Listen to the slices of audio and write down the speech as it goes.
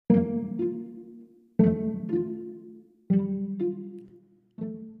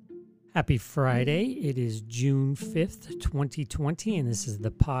Happy Friday. It is June 5th, 2020, and this is the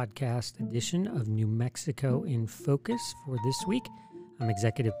podcast edition of New Mexico in Focus for this week. I'm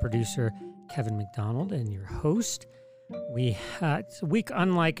executive producer Kevin McDonald and your host. It's a week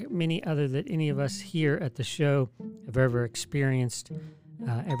unlike many other that any of us here at the show have ever experienced.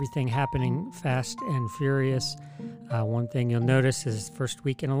 Everything happening fast and furious. One thing you'll notice is first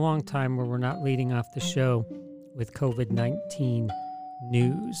week in a long time where we're not leading off the show with COVID-19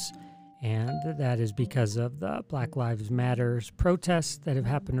 news. And that is because of the Black Lives Matters protests that have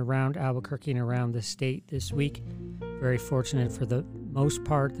happened around Albuquerque and around the state this week. Very fortunate for the most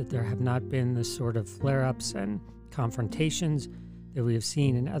part that there have not been the sort of flare-ups and confrontations that we have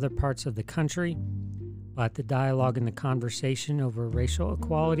seen in other parts of the country. But the dialogue and the conversation over racial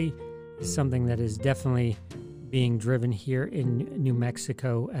equality is something that is definitely being driven here in New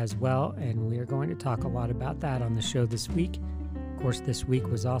Mexico as well. And we are going to talk a lot about that on the show this week. Of course, this week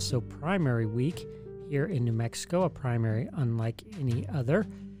was also primary week here in New Mexico, a primary unlike any other,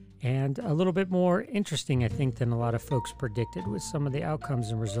 and a little bit more interesting, I think, than a lot of folks predicted with some of the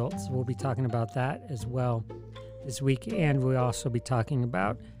outcomes and results. We'll be talking about that as well this week, and we'll also be talking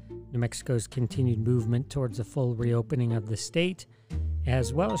about New Mexico's continued movement towards a full reopening of the state,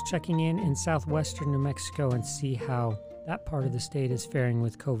 as well as checking in southwestern New Mexico and see how that part of the state is faring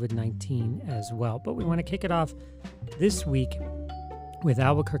with COVID-19 as well. But we want to kick it off this week with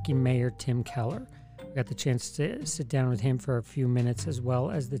Albuquerque Mayor Tim Keller. We got the chance to sit down with him for a few minutes, as well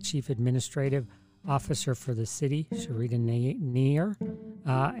as the Chief Administrative Officer for the city, Sharita Neer.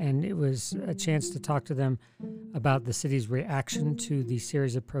 And it was a chance to talk to them about the city's reaction to the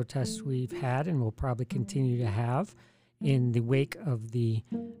series of protests we've had and will probably continue to have in the wake of the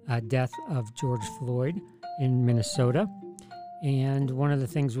death of George Floyd in Minnesota. And one of the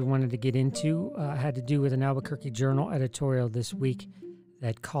things we wanted to get into had to do with an Albuquerque Journal editorial this week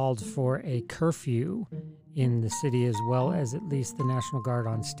that called for a curfew in the city, as well as at least the National Guard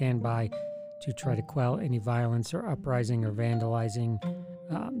on standby to try to quell any violence or uprising or vandalizing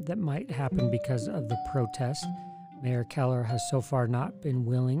that might happen because of the protest. Mayor Keller has so far not been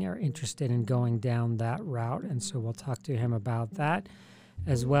willing or interested in going down that route, and so we'll talk to him about that,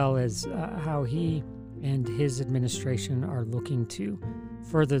 as well as how he and his administration are looking to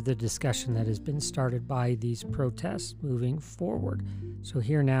further the discussion that has been started by these protests moving forward. So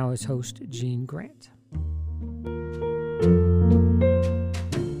here now is host Gene Grant.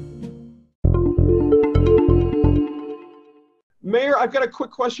 Mayor, I've got a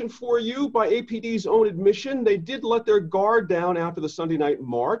quick question for you. By APD's own admission, they did let their guard down after the Sunday night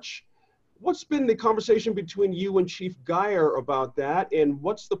march. What's been the conversation between you and Chief Geyer about that, and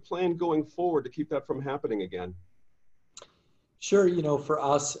what's the plan going forward to keep that from happening again? Sure, for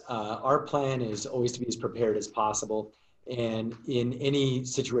us, our plan is always to be as prepared as possible. And in any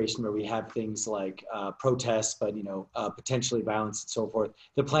situation where we have things like protests, but potentially violence and so forth,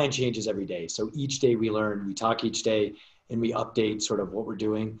 the plan changes every day. So each day we learn, we talk each day, and we update sort of what we're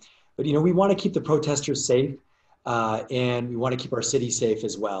doing. But we want to keep the protesters safe, and we want to keep our city safe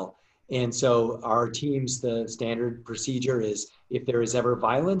as well. And so our team's the standard procedure is if there is ever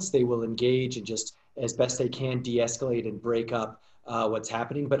violence, they will engage and just as best they can de-escalate and break up what's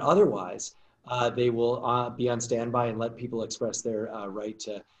happening. But otherwise, they will be on standby and let people express their right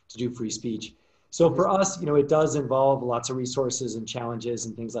to do free speech. So for us, it does involve lots of resources and challenges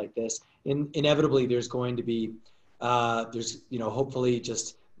and things like this. Inevitably, there's going to be, hopefully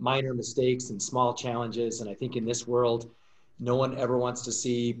just minor mistakes and small challenges. And I think in this world, no one ever wants to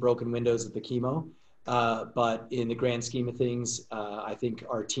see broken windows at the chemo. But in the grand scheme of things, I think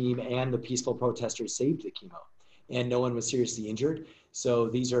our team and the peaceful protesters saved the chemo, and no one was seriously injured. So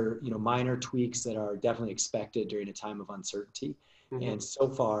these are, minor tweaks that are definitely expected during a time of uncertainty. Mm-hmm. And so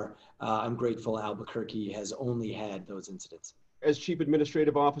far, I'm grateful Albuquerque has only had those incidents. As Chief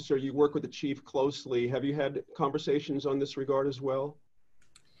Administrative Officer, you work with the Chief closely. Have you had conversations on this regard as well?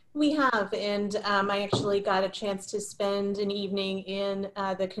 We have, and I actually got a chance to spend an evening in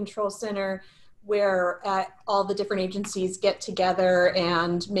the control center where all the different agencies get together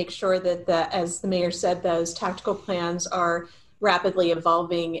and make sure that, as the mayor said, those tactical plans are rapidly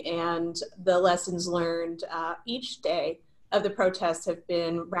evolving, and the lessons learned each day of the protests have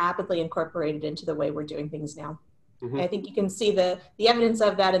been rapidly incorporated into the way we're doing things now. Mm-hmm. I think you can see the evidence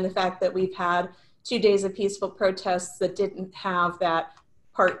of that in the fact that we've had 2 days of peaceful protests that didn't have that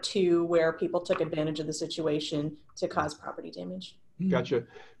part two where people took advantage of the situation to cause property damage. Gotcha.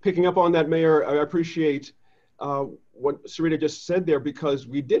 Picking up on that, Mayor, I appreciate what Sharita just said there, because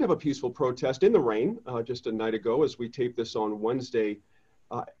we did have a peaceful protest in the rain just a night ago as we taped this on Wednesday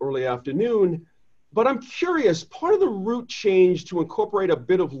early afternoon. But I'm curious, part of the route change to incorporate a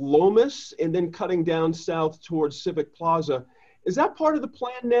bit of Lomas and then cutting down south towards Civic Plaza, is that part of the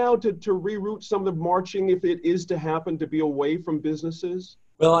plan now to reroute some of the marching if it is to happen to be away from businesses?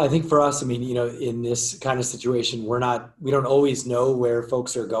 Well, I think for us, I mean, in this kind of situation, we don't always know where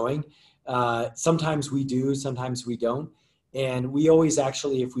folks are going. Sometimes we do, sometimes we don't. And we always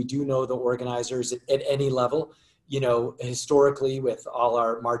actually, if we do know the organizers at any level, historically with all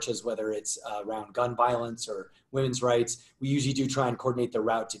our marches, whether it's around gun violence or women's rights, we usually do try and coordinate the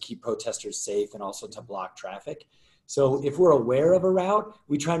route to keep protesters safe and also to block traffic. So if we're aware of a route,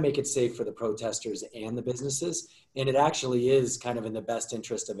 we try and make it safe for the protesters and the businesses. And it actually is kind of in the best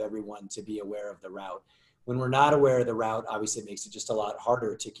interest of everyone to be aware of the route. When we're not aware of the route, obviously it makes it just a lot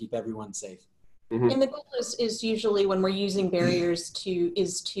harder to keep everyone safe. Mm-hmm. And the goal is usually when we're using barriers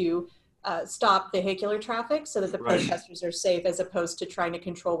to stop vehicular traffic so that the protesters are safe, as opposed to trying to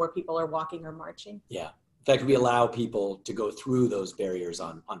control where people are walking or marching. Yeah. In fact, we allow people to go through those barriers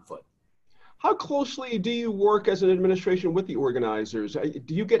on foot. How closely do you work as an administration with the organizers?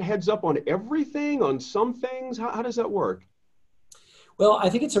 Do you get heads up on everything, on some things? How does that work? Well, I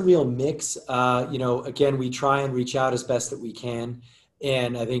think it's a real mix. Again, we try and reach out as best that we can.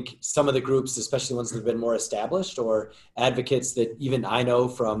 And I think some of the groups, especially ones that have been more established or advocates that even I know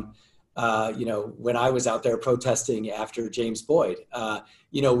from, when I was out there protesting after James Boyd,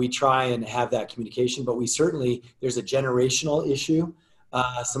 we try and have that communication, but there's a generational issue.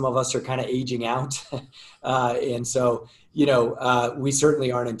 Some of us are kind of aging out. And so, we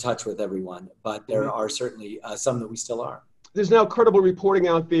certainly aren't in touch with everyone, but there are certainly some that we still are. There's now credible reporting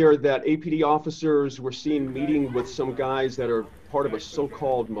out there that APD officers were seen meeting with some guys that are part of a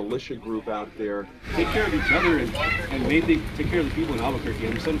so-called militia group out there. Take care of each other and maybe take care of the people in Albuquerque.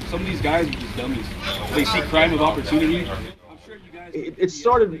 I mean, some of these guys are just dummies. They see crime of opportunity.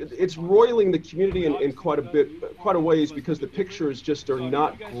 It's roiling the community in quite a ways, because the pictures just are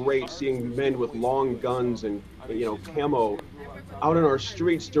not great, seeing men with long guns and camo out in our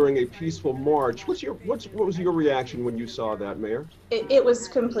streets during a peaceful march. What was your reaction when you saw that, Mayor? It was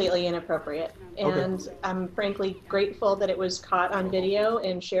completely inappropriate, and okay. I'm frankly grateful that it was caught on video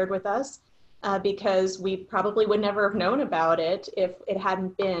and shared with us, because we probably would never have known about it if it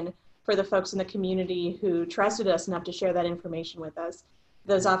hadn't been for the folks in the community who trusted us enough to share that information with us.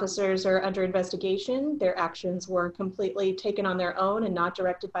 Those officers are under investigation. Their actions were completely taken on their own and not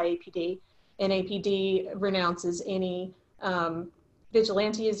directed by APD. And APD renounces any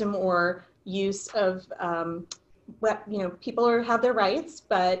vigilantism or use of, people have their rights,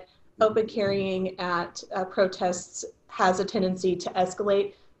 but open carrying at protests has a tendency to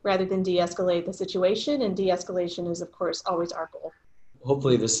escalate rather than de-escalate the situation. And de-escalation is, of course, always our goal.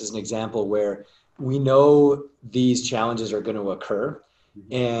 Hopefully this is an example where we know these challenges are going to occur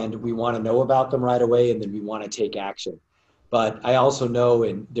and we want to know about them right away, and then we want to take action. But I also know,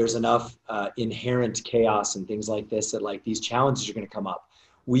 and there's enough inherent chaos and things like this, that like these challenges are going to come up.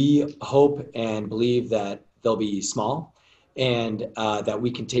 We hope and believe that they'll be small and that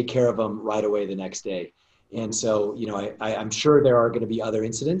we can take care of them right away the next day. And so, I'm sure there are going to be other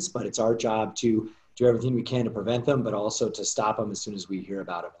incidents, but it's our job to do everything we can to prevent them, but also to stop them as soon as we hear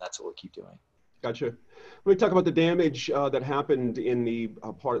about them. And that's what we'll keep doing. Gotcha. Let me talk about the damage that happened in the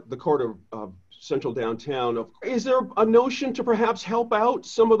corridor of central downtown. Is there a notion to perhaps help out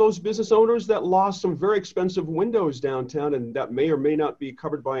some of those business owners that lost some very expensive windows downtown and that may or may not be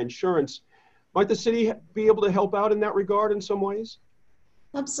covered by insurance? Might the city be able to help out in that regard in some ways?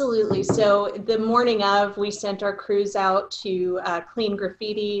 Absolutely. So the morning of, we sent our crews out to clean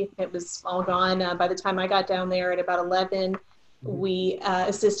graffiti. It was all gone by the time I got down there at about 11. We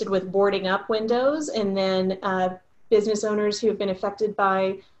assisted with boarding up windows, and then business owners who have been affected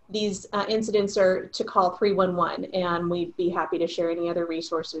by these incidents are to call 311, and we'd be happy to share any other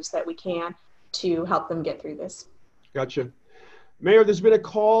resources that we can to help them get through this. Gotcha. Mayor, there's been a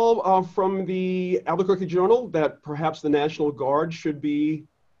call from the Albuquerque Journal that perhaps the National Guard should be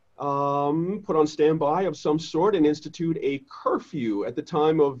put on standby of some sort and institute a curfew. At the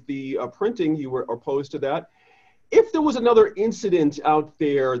time of the printing, you were opposed to that. If there was another incident out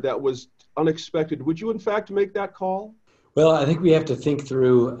there that was unexpected, would you in fact make that call? Well, I think we have to think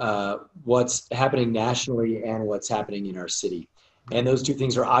through what's happening nationally and what's happening in our city. And those two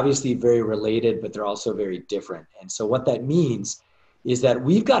things are obviously very related, but they're also very different. And so what that means is that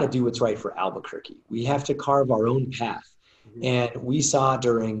we've got to do what's right for Albuquerque. We have to carve our own path. And we saw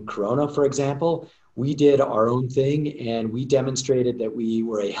during Corona, for example, we did our own thing and we demonstrated that we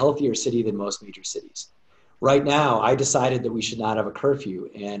were a healthier city than most major cities. Right now, I decided that we should not have a curfew.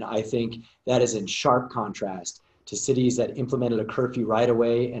 And I think that is in sharp contrast to cities that implemented a curfew right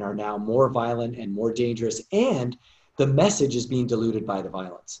away and are now more violent and more dangerous, and the message is being diluted by the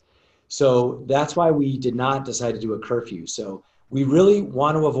violence. So that's why we did not decide to do a curfew. So we really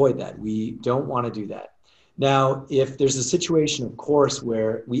want to avoid that. We don't want to do that. Now, if there's a situation, of course,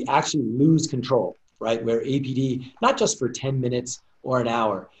 where we actually lose control, right, where APD, not just for 10 minutes or an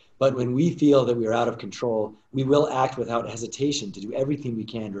hour, but when we feel that we are out of control, we will act without hesitation to do everything we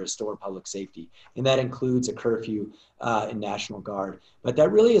can to restore public safety. And that includes a curfew and National Guard. But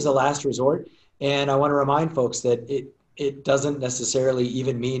that really is a last resort. And I want to remind folks that it doesn't necessarily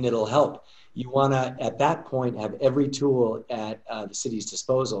even mean it'll help. You want to, at that point, have every tool at the city's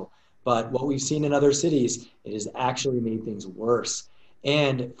disposal. But what we've seen in other cities, it has actually made things worse.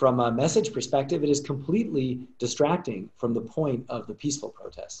 And from a message perspective, it is completely distracting from the point of the peaceful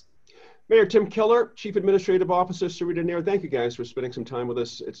protests. Mayor Tim Keller, Chief Administrative Officer, Sarita Nair, thank you guys for spending some time with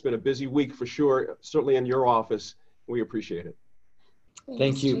us. It's been a busy week for sure, certainly in your office. We appreciate it.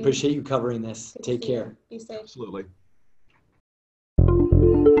 Thank you. Appreciate you covering this. Take care. Be safe. Absolutely.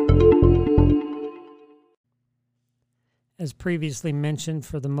 As previously mentioned,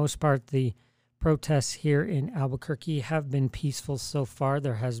 for the most part, the protests here in Albuquerque have been peaceful so far.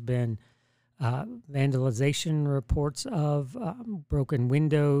 There has been vandalization reports of broken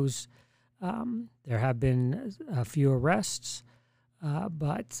windows. There have been a few arrests,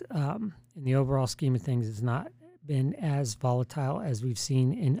 but in the overall scheme of things, it's not been as volatile as we've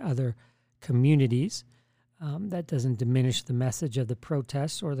seen in other communities. That doesn't diminish the message of the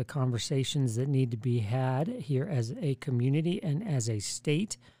protests or the conversations that need to be had here as a community and as a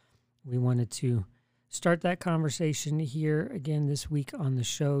state. We wanted to start that conversation here again this week on the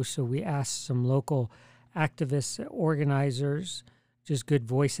show. So we asked some local activists, organizers, just good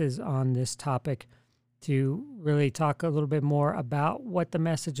voices on this topic to really talk a little bit more about what the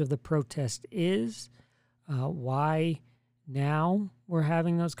message of the protest is, why now we're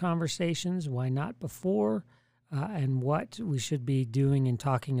having those conversations, why not before, and what we should be doing and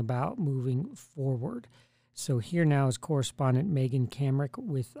talking about moving forward. So here now is correspondent Megan Kamrick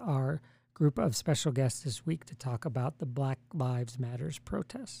with our group of special guests this week to talk about the Black Lives Matters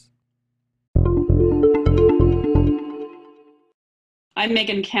protests. I'm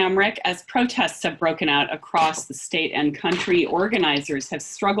Megan Kamrick. As protests have broken out across the state and country, organizers have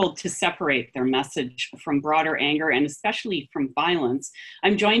struggled to separate their message from broader anger and especially from violence.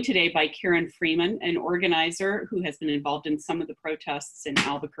 I'm joined today by Kieran Freeman, an organizer who has been involved in some of the protests in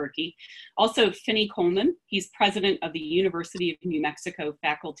Albuquerque. Also, Finney Coleman, he's president of the University of New Mexico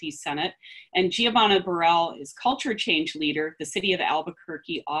Faculty Senate. And Giovanna Burrell is culture change leader, the City of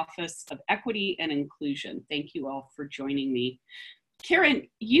Albuquerque Office of Equity and Inclusion. Thank you all for joining me. Kieran,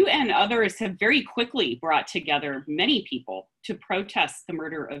 you and others have very quickly brought together many people to protest the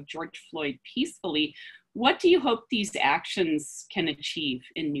murder of George Floyd peacefully. What do you hope these actions can achieve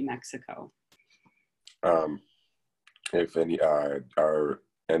in New Mexico? If any, our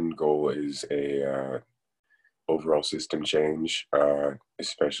end goal is a overall system change,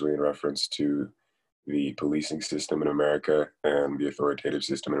 especially in reference to the policing system in America and the authoritative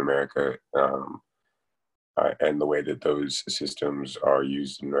system in America. And the way that those systems are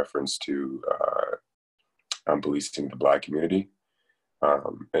used in reference to policing the Black community.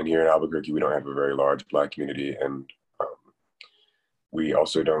 And here in Albuquerque, we don't have a very large Black community, and we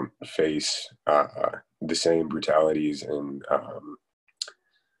also don't face the same brutalities and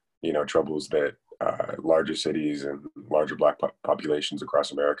troubles that larger cities and larger Black populations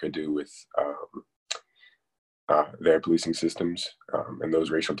across America do with their policing systems, and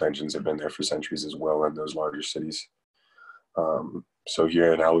those racial tensions have been there for centuries as well in those larger cities. So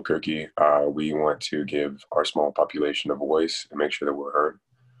here in Albuquerque, we want to give our small population a voice and make sure that we're heard.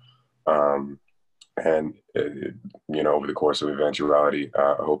 And over the course of eventuality,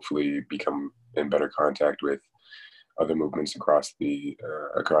 hopefully become in better contact with other movements across the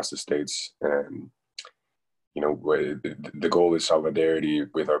states. And the goal is solidarity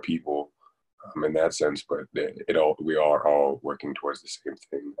with our people. In that sense, but we are all working towards the same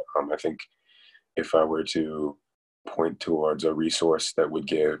thing. I think if I were to point towards a resource that would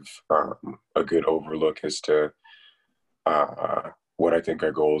give a good overlook as to what I think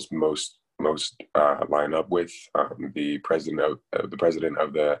our goals most line up with, the president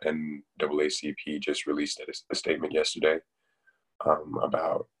of the NAACP just released a statement yesterday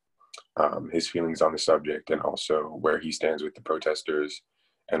about his feelings on the subject and also where he stands with the protesters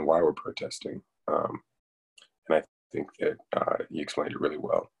and why we're protesting. And I think that he explained it really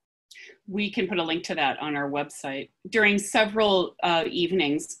well. We can put a link to that on our website. During several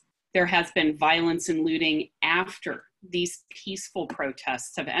evenings, there has been violence and looting after these peaceful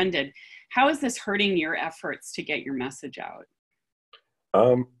protests have ended. How is this hurting your efforts to get your message out?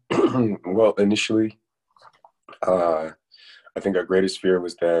 Well, initially, I think our greatest fear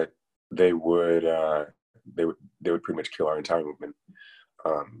was that they would pretty much kill our entire movement,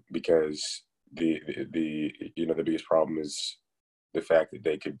 because the biggest problem is the fact that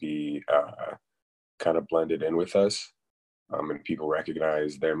they could be kind of blended in with us, and people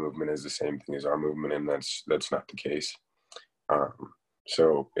recognize their movement as the same thing as our movement, and that's not the case.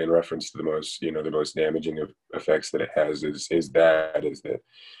 So in reference to the most damaging effects that it has is that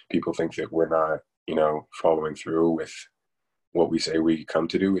people think that we're not, following through with what we say we come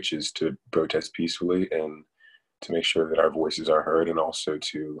to do, which is to protest peacefully and to make sure that our voices are heard, and also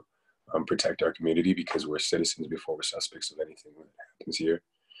to protect our community, because we're citizens before we're suspects of anything that happens here.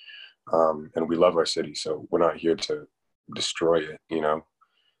 And we love our city, so we're not here to destroy it.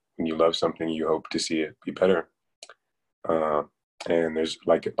 When you love something, you hope to see it be better. And there's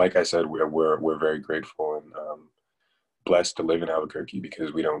like I said, we're very grateful and blessed to live in Albuquerque,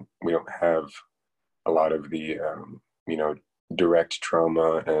 because we don't have a lot of the direct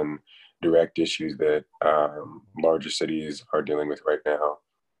trauma and direct issues that larger cities are dealing with right now.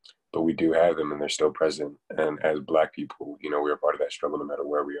 But we do have them, and they're still present. And as Black people, we're a part of that struggle no matter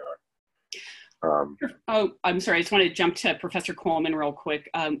where we are. I'm sorry. I just want to jump to Professor Coleman real quick.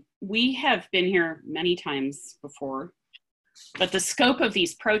 We have been here many times before, but the scope of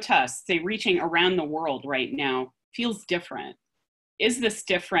these protests, they're reaching around the world right now, feels different. Is this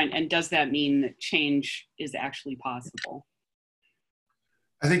different, and does that mean that change is actually possible?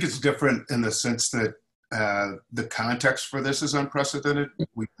 I think it's different in the sense that the context for this is unprecedented.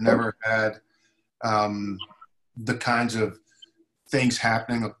 We've never had the kinds of things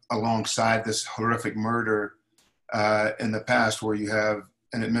happening alongside this horrific murder in the past, where you have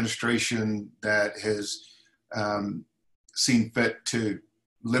an administration that has seen fit to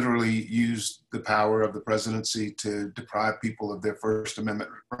literally use the power of the presidency to deprive people of their First Amendment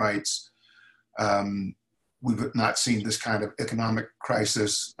rights. We've not seen this kind of economic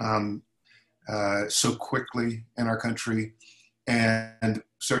crisis so quickly in our country, and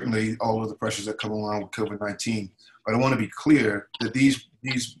certainly all of the pressures that come along with COVID-19. But I want to be clear that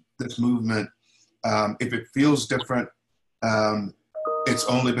this movement, if it feels different, it's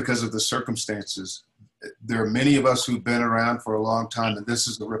only because of the circumstances. There are many of us who've been around for a long time, and this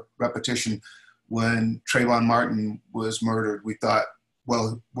is a repetition. When Trayvon Martin was murdered, we thought,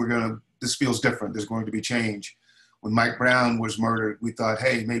 well, this feels different. There's going to be change. When Mike Brown was murdered, we thought,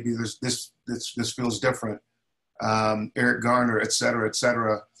 hey, maybe this feels different. Eric Garner, et cetera, et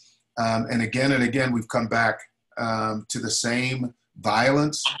cetera. And again, we've come back to the same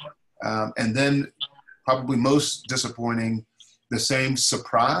violence. And then probably most disappointing, the same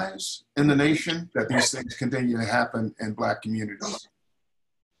surprise in the nation that these things continue to happen in Black communities.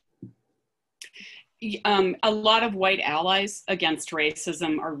 A lot of white allies against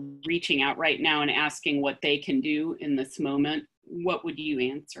racism are reaching out right now and asking what they can do in this moment. What would you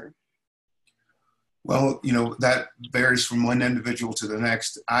answer? Well, that varies from one individual to the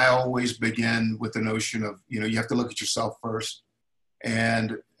next. I always begin with the notion of, you have to look at yourself first.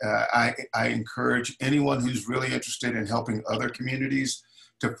 And I encourage anyone who's really interested in helping other communities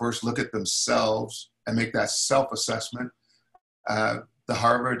to first look at themselves and make that self-assessment. The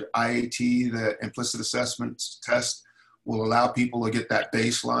Harvard IAT, the implicit assessment test, will allow people to get that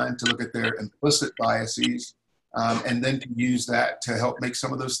baseline, to look at their implicit biases, and then to use that to help make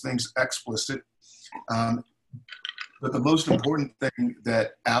some of those things explicit. But the most important thing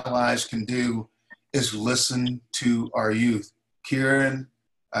that allies can do is listen to our youth. Kieran,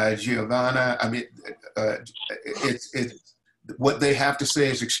 Giovanna, it's what they have to say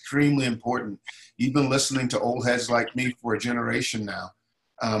is extremely important. You've been listening to old heads like me for a generation now.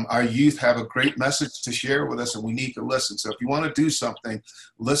 Our youth have a great message to share with us, and we need to listen. So if you want to do something,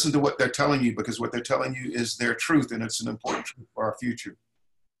 listen to what they're telling you, because what they're telling you is their truth, and it's an important truth for our future.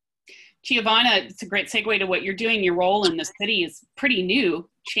 Giovanna, it's a great segue to what you're doing. Your role in the city is pretty new.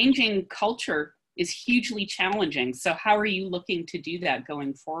 Changing culture is hugely challenging. So how are you looking to do that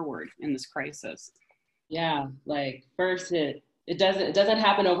going forward in this crisis? Yeah, first, it doesn't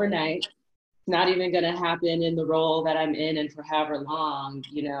happen overnight. It's not even going to happen in the role that I'm in and for however long.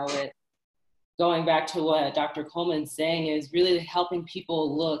 Going back to what Dr. Coleman's saying is really helping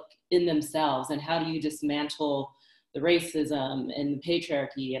people look in themselves, and how do you dismantle the racism and the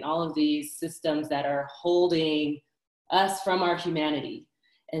patriarchy and all of these systems that are holding us from our humanity.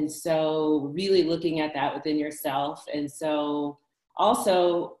 And so really looking at that within yourself. And so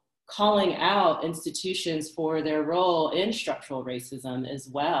also calling out institutions for their role in structural racism as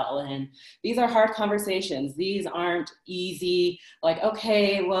well. And these are hard conversations. These aren't easy, like,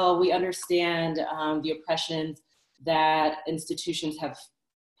 okay, well, we understand the oppressions that institutions have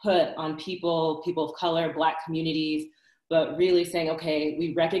put on people of color, Black communities, but really saying, okay,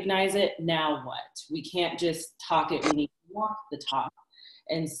 we recognize it, now what? We can't just talk it, we need to walk the talk.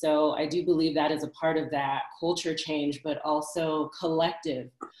 And so I do believe that is a part of that culture change, but also collective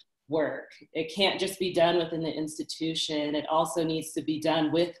work. It can't just be done within the institution. It also needs to be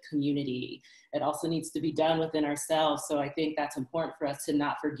done with community. It also needs to be done within ourselves. So I think that's important for us to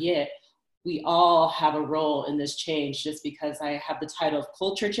not forget. We all have a role in this change. Just because I have the title of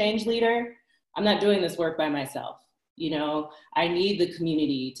culture change leader, I'm not doing this work by myself. You know, I need the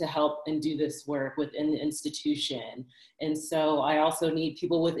community to help and do this work within the institution. And so I also need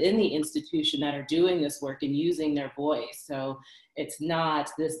people within the institution that are doing this work and using their voice. So it's not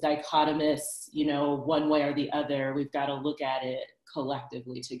this dichotomous, you know, one way or the other. We've got to look at it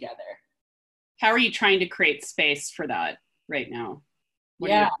collectively together. How are you trying to create space for that right now?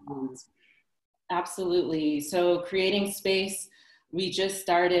 Yeah, absolutely. So creating space, we just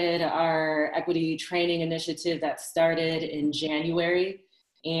started our equity training initiative that started in January.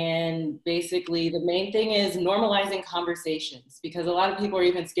 And basically the main thing is normalizing conversations, because a lot of people are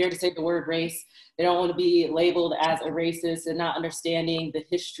even scared to say the word race. They don't want to be labeled as a racist and not understanding the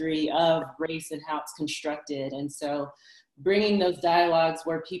history of race and how it's constructed. And so bringing those dialogues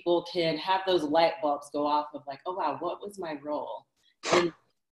where people can have those light bulbs go off of like, oh wow, what was my role? And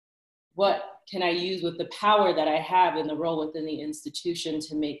what can I use with the power that I have in the role within the institution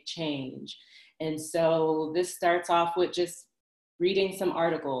to make change? And so this starts off with just reading some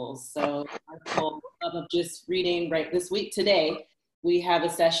articles. So article of just reading right this week today, we have a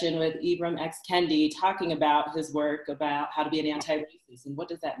session with Ibram X. Kendi talking about his work about how to be an anti-racist and what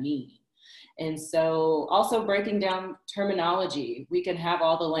does that mean? And so also breaking down terminology. We can have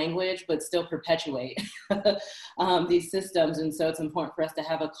all the language, but still perpetuate these systems. And so it's important for us to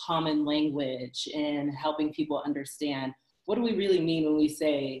have a common language and helping people understand, what do we really mean when we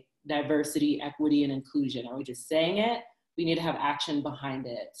say diversity, equity, and inclusion? Are we just saying it? We need to have action behind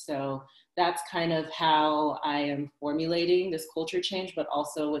it. So that's kind of how I am formulating this culture change, but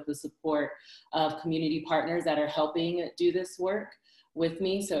also with the support of community partners that are helping do this work with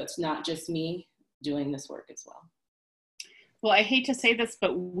me. So it's not just me doing this work as well. Well, I hate to say this,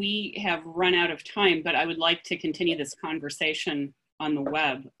 but we have run out of time, but I would like to continue this conversation on the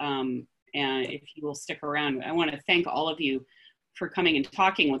web. And if you will stick around, I want to thank all of you for coming and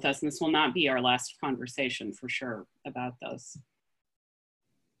talking with us. And this will not be our last conversation for sure about this.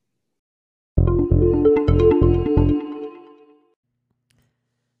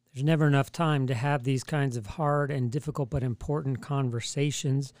 There's never enough time to have these kinds of hard and difficult but important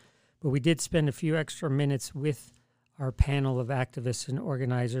conversations, but we did spend a few extra minutes with our panel of activists and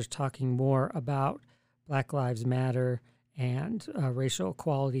organizers talking more about Black Lives Matter and racial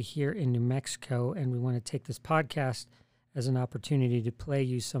equality here in New Mexico, and we want to take this podcast as an opportunity to play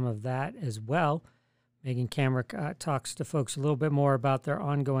you some of that as well. Megan Kamerick talks to folks a little bit more about their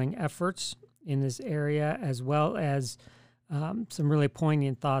ongoing efforts in this area, as well as some really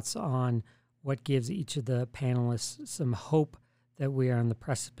poignant thoughts on what gives each of the panelists some hope that we are on the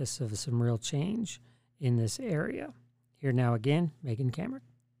precipice of some real change in this area. Here now again, Megan Kamerick.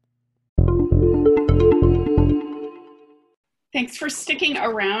 Thanks for sticking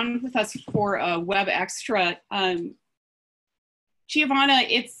around with us for a Web Extra. Giovanna,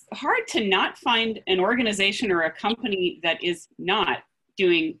 it's hard to not find an organization or a company that is not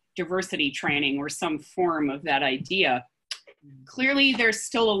doing diversity training or some form of that idea. Clearly, there's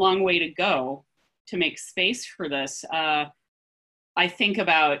still a long way to go to make space for this. I think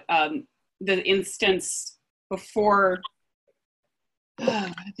about the instance before,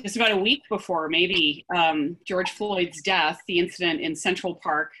 just about a week before maybe George Floyd's death, the incident in Central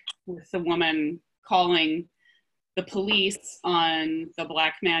Park with the woman calling the police on the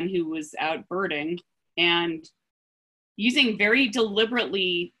Black man who was out birding and using very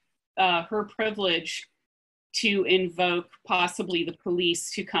deliberately her privilege to invoke possibly the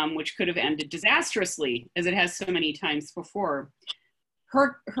police to come, which could have ended disastrously, as it has so many times before.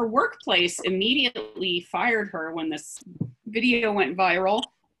 Her workplace immediately fired her when this video went viral.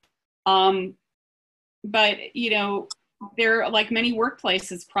 But, you know, there, like many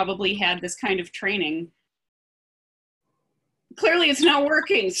workplaces, probably had this kind of training. Clearly it's not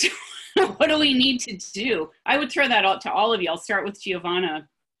working. So what do we need to do? I would throw that out to all of you. I'll start with Giovanna.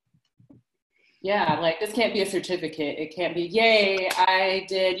 Yeah, like this can't be a certificate. It can't be, yay, I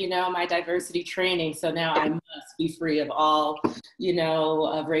did, my diversity training, so now I must be free of all,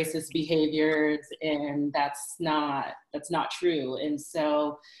 of racist behaviors, and that's not true. And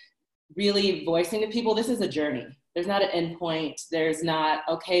so really voicing to people, this is a journey. There's not an end point. There's not,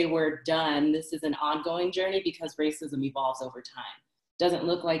 okay, we're done. This is an ongoing journey because racism evolves over time. Doesn't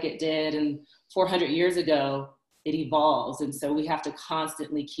look like it did, and 400 years ago, it evolves. And so we have to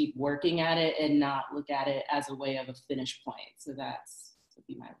constantly keep working at it and not look at it as a way of a finish point. So that would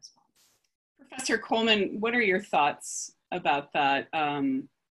be my response. Professor Coleman, what are your thoughts about that?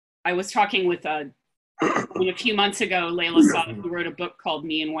 I was talking with a few months ago, Layla Saad, who wrote a book called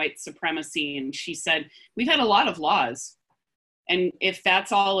Me and White Supremacy, and she said, we've had a lot of laws. And if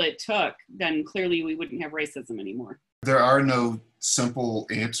that's all it took, then clearly we wouldn't have racism anymore. There are no simple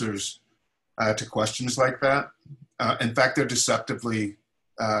answers to questions like that. In fact, they're deceptively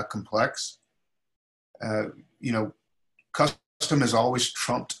complex. Custom has always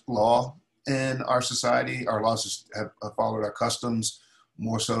trumped law in our society. Our laws have followed our customs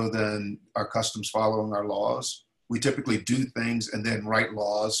more so than our customs following our laws. We typically do things and then write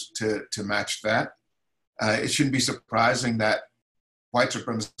laws to match that. It shouldn't be surprising that white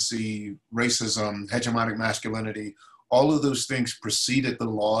supremacy, racism, hegemonic masculinity, all of those things preceded the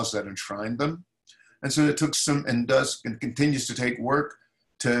laws that enshrined them. And so it took some, and does, and continues to take work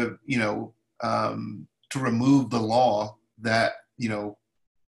to, to remove the law that,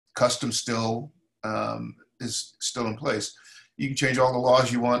 custom still is still in place. You can change all the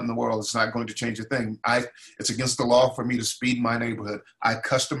laws you want in the world. It's not going to change a thing. It's against the law for me to speed in my neighborhood. I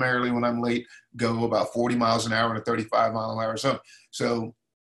customarily, when I'm late, go about 40 miles an hour in a 35-mile-an-hour zone. So,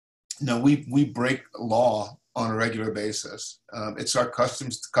 we break law on a regular basis. It's our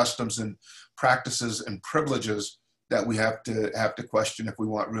customs and practices and privileges that we have to question if we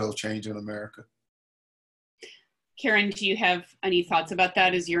want real change in America. Karen, do you have any thoughts about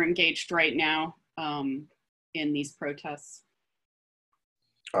that as you're engaged right now in these protests?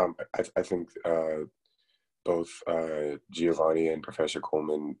 I think both Giovanni and Professor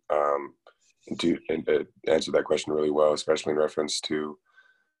Coleman answered that question really well, especially in reference to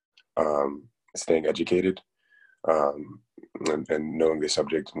staying educated and knowing the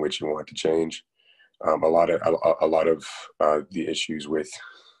subject in which you want to change. A lot of the issues with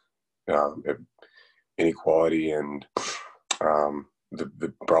inequality and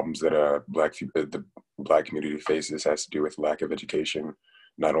the problems that the Black community faces has to do with lack of education,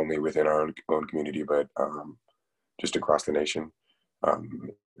 not only within our own community, but just across the nation.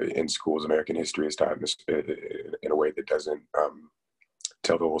 In schools, American history is taught in a way that doesn't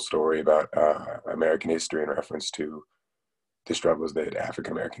tell the whole story about American history in reference to the struggles that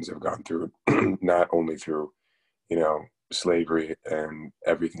African Americans have gone through, not only through, slavery and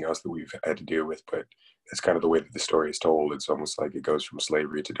everything else that we've had to deal with, but that's kind of the way that the story is told. It's almost like it goes from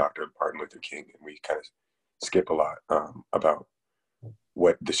slavery to Dr. Martin Luther King, and we kind of skip a lot about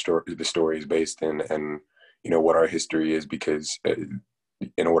what the story is based in, and what our history is, because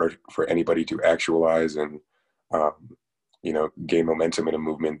in order for anybody to actualize and gain momentum in a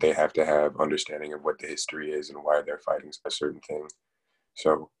movement, they have to have understanding of what the history is and why they're fighting a certain thing.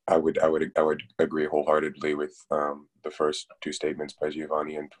 So I would agree wholeheartedly with the first two statements by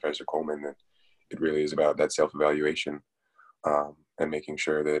Giovanni and Professor Coleman, that it really is about that self-evaluation and making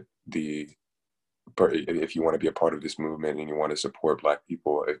sure that if you want to be a part of this movement and you want to support Black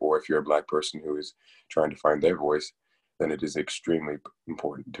people, or if you're a Black person who is trying to find their voice, then it is extremely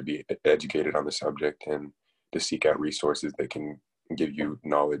important to be educated on the subject and to seek out resources that can give you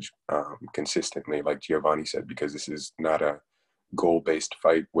knowledge consistently, like Giovanni said, because this is not a goal-based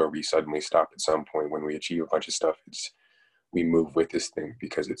fight where we suddenly stop at some point when we achieve a bunch of stuff. We move with this thing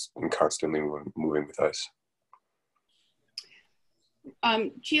because it's constantly moving with us.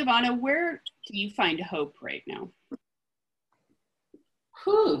 Giovanna, where do you find hope right now?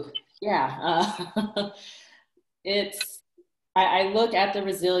 Yeah. I look at the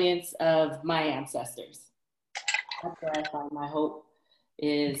resilience of my ancestors. That's where I find my hope,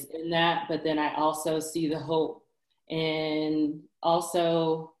 is in that. But then I also see the hope in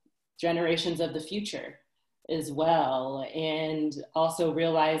also generations of the future as well. And also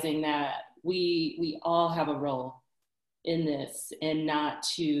realizing that we all have a role in this, and not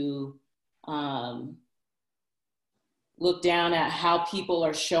to look down at how people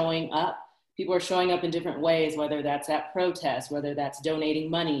are showing up. People are showing up in different ways, whether that's at protests, whether that's donating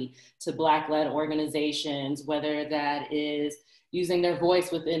money to Black-led organizations, whether that is using their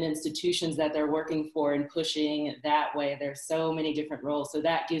voice within institutions that they're working for and pushing that way. There's so many different roles. So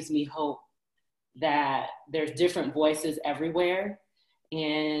that gives me hope that there's different voices everywhere,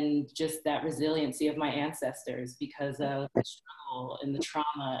 and just that resiliency of my ancestors because of the struggle and the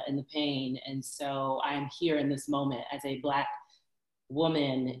trauma and the pain. And so I am here in this moment as a Black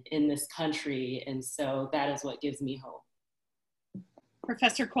woman in this country. And so that is what gives me hope.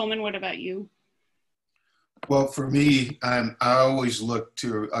 Professor Coleman, what about you? Well, for me, I always look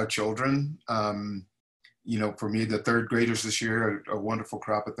to our children. You know, for me, the third graders this year are a wonderful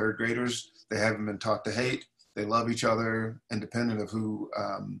crop of third graders. They haven't been taught to hate. They love each other, independent of who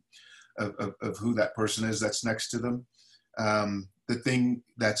that person is that's next to them. The thing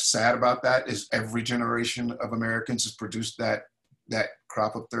that's sad about that is every generation of Americans has produced that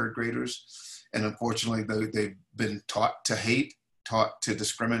crop of third graders, and unfortunately, they've been taught to hate, taught to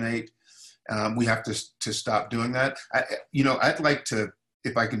discriminate. We have to stop doing that. I'd like to,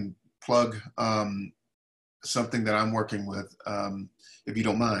 if I can plug something that I'm working with, if you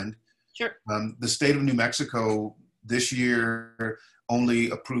don't mind. Sure. The state of New Mexico this year only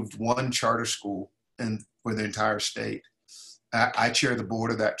approved one charter school for the entire state. I chair the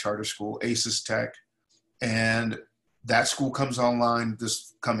board of that charter school, ACES Tech, and that school comes online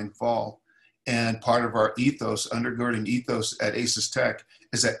this coming fall. And part of our ethos, undergirding ethos at ACES Tech,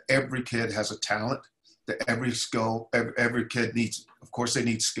 is that every kid has a talent, that every kid needs, of course they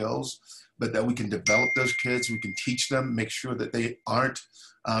need skills, but that we can develop those kids, we can teach them, make sure that they aren't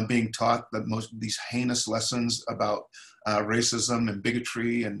being taught most of these heinous lessons about racism and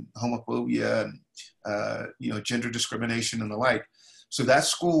bigotry and homophobia and gender discrimination and the like. So that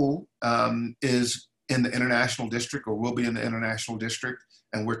school is in the international district, or will be in the international district,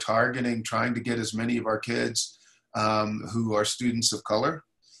 and we're trying to get as many of our kids who are students of color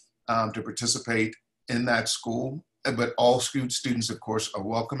to participate in that school. But all students, of course, are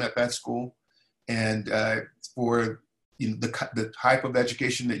welcome at that school. And for the type of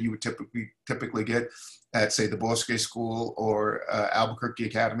education that you would typically get at, say, the Bosque School or Albuquerque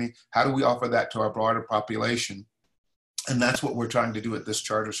Academy, how do we offer that to our broader population? And that's what we're trying to do at this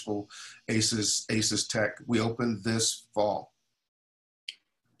charter school, ACES Tech. We open this fall.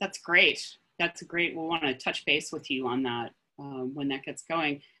 That's great. That's great. We'll want to touch base with you on that when that gets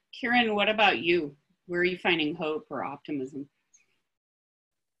going. Kieran, what about you? Where are you finding hope or optimism?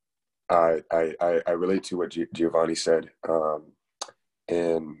 I relate to what Giovanni said,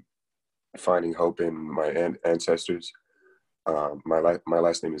 in finding hope in my ancestors. My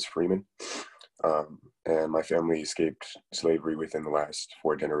last name is Freeman, and my family escaped slavery within the last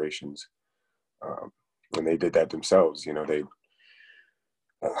 4 generations. And they did that themselves.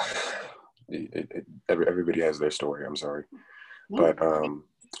 Everybody has their story. I'm sorry, but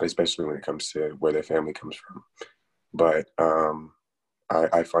especially when it comes to where their family comes from. But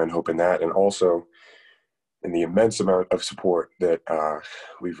I find hope in that, and also in the immense amount of support that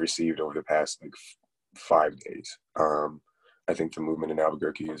we've received over the past 5 days. I think the movement in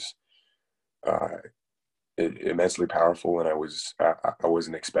Albuquerque is immensely powerful, and I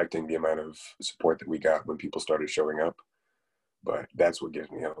wasn't expecting the amount of support that we got when people started showing up. But that's what gives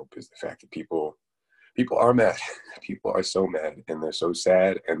me hope, is the fact that people are mad. People are so mad, and they're so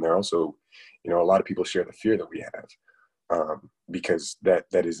sad, and they're also, a lot of people share the fear that we have, because that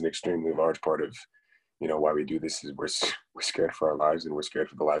is an extremely large part of, why we do this, is we're scared for our lives, and we're scared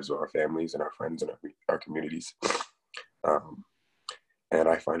for the lives of our families and our friends and our communities. And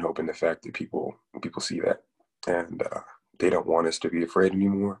I find hope in the fact that people see that, and they don't want us to be afraid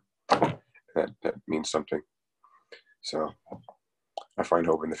anymore. That means something. So I find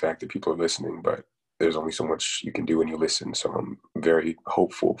hope in the fact that people are listening, but there's only so much you can do when you listen. So I'm very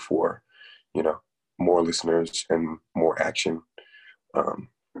hopeful for, more listeners and more action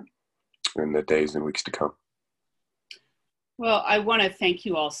in the days and weeks to come. Well, I want to thank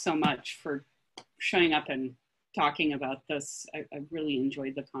you all so much for showing up and talking about this. I really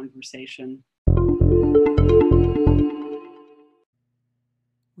enjoyed the conversation.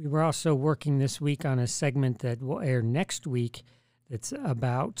 We were also working this week on a segment that will air next week that's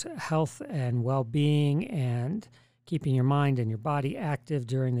about health and well-being and keeping your mind and your body active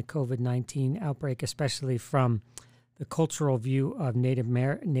during the COVID-19 outbreak, especially from the cultural view of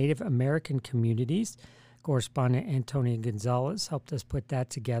Native American communities. Correspondent Antonia Gonzalez helped us put that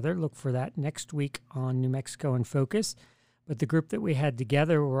together. Look for that next week on New Mexico in Focus. But the group that we had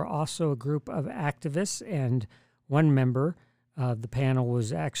together were also a group of activists, and one member the panel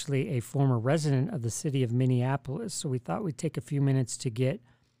was actually a former resident of the city of Minneapolis. So we thought we'd take a few minutes to get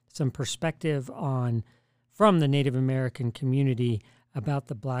some perspective from the Native American community about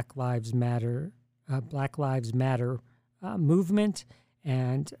the Black Lives Matter movement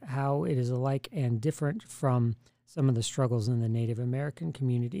and how it is alike and different from some of the struggles in the Native American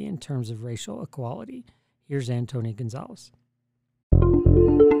community in terms of racial equality. Here's Antonia Gonzalez.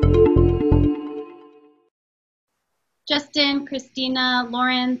 Justin, Christina,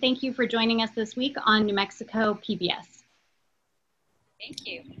 Lauren, thank you for joining us this week on New Mexico PBS. Thank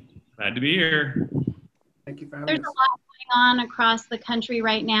you. Glad to be here. Thank you for having There's us. a lot going on across the country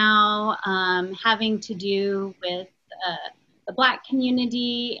right now, having to do with the Black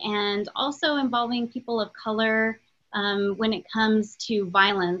community and also involving people of color when it comes to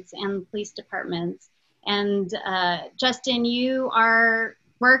violence and police departments. And Justin, you are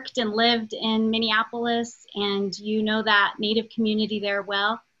worked and lived in Minneapolis, and you know that Native community there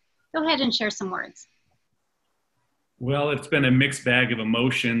well. Go ahead and share some words. Well, it's been a mixed bag of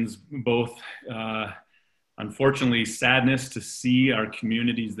emotions, both unfortunately sadness to see our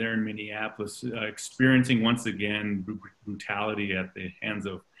communities there in Minneapolis experiencing once again brutality at the hands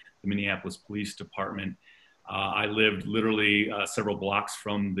of the Minneapolis Police Department. I lived literally several blocks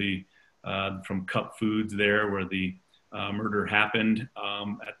from Cup Foods there where the murder happened.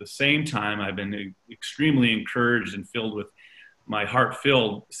 At the same time, I've been extremely encouraged and filled with my heart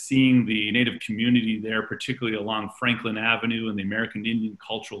filled seeing the Native community there, particularly along Franklin Avenue and the American Indian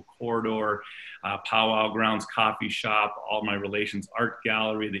Cultural Corridor, Powwow Grounds Coffee Shop, All My Relations Art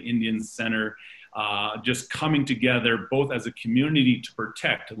Gallery, the Indian Center, just coming together both as a community to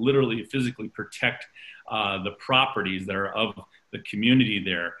protect, literally physically protect the properties that are of the community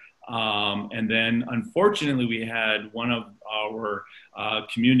there. And then unfortunately we had one of our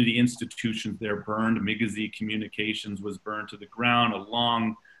community institutions there burned. Migizi Communications was burned to the ground, a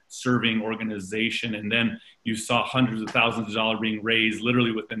long serving organization. And then you saw hundreds of thousands of dollars being raised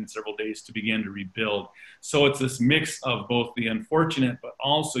literally within several days to begin to rebuild. So it's this mix of both the unfortunate, but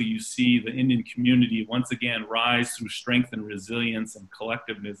also you see the Indian community once again rise through strength and resilience and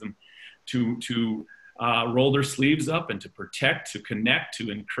collectivism to roll their sleeves up and to protect, to connect, to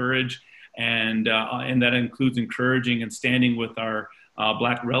encourage, and that includes encouraging and standing with our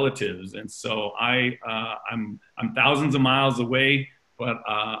Black relatives. And so I'm thousands of miles away, but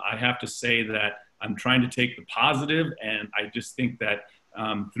I have to say that I'm trying to take the positive, and I just think that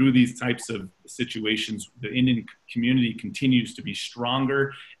through these types of situations, the Indian community continues to be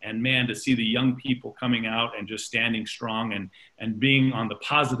stronger. And man, to see the young people coming out and just standing strong and being on the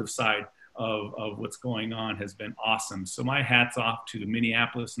positive side of what's going on has been awesome. So my hat's off to the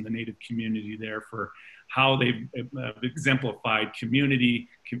Minneapolis and the Native community there for how they've exemplified community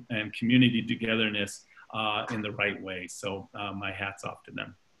and community togetherness in the right way. So my hat's off to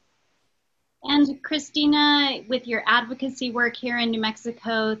them. And Christina, with your advocacy work here in New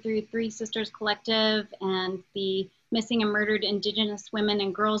Mexico through Three Sisters Collective and the Missing and Murdered Indigenous Women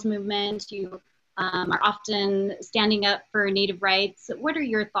and Girls Movement, you are often standing up for Native rights. What are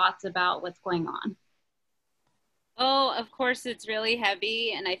your thoughts about what's going on? Oh, of course, it's really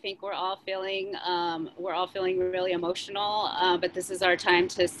heavy, and I think we're all feeling really emotional. But this is our time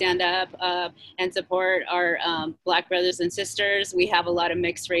to stand up and support our Black brothers and sisters. We have a lot of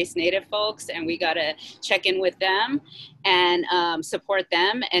mixed race Native folks, and we got to check in with them and support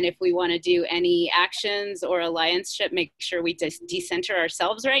them. And if we want to do any actions or allianceship, make sure we just decenter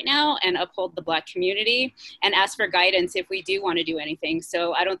ourselves right now and uphold the Black community and ask for guidance if we do want to do anything.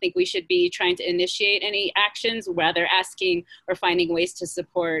 So I don't think we should be trying to initiate any actions, rather asking or finding ways to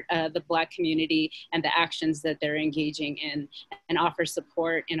support the Black community and the actions that they're engaging in, and offer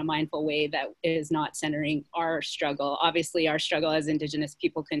support in a mindful way that is not centering our struggle. Obviously, our struggle as Indigenous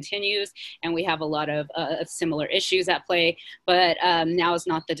people continues, and we have a lot of similar issues at play, but now is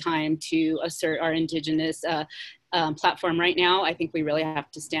not the time to assert our Indigenous platform right now. I think we really have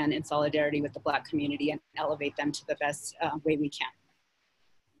to stand in solidarity with the Black community and elevate them to the best way we can.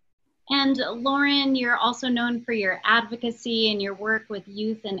 And Lauren, you're also known for your advocacy and your work with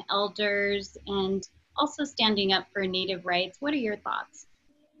youth and elders and also standing up for Native rights. What are your thoughts?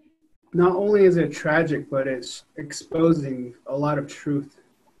 Not only is it tragic, but it's exposing a lot of truth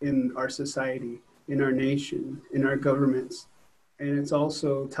in our society, in our nation, in our governments. And it's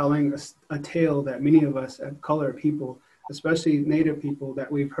also telling us a tale that many of us as colored people, especially Native people, that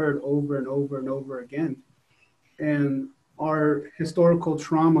we've heard over and over and over again. And our historical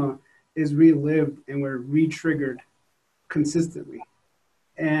trauma is relived and we're re-triggered consistently.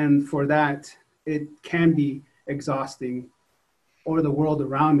 And for that, it can be exhausting, or the world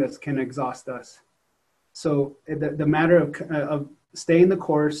around us can exhaust us. So the matter of staying the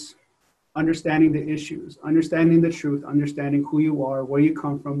course, understanding the issues, understanding the truth, understanding who you are, where you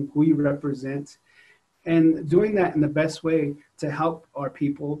come from, who you represent, and doing that in the best way to help our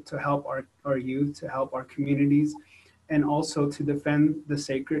people, to help our youth, to help our communities, and also to defend the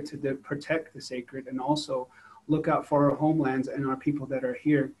sacred, to protect the sacred, and also look out for our homelands and our people that are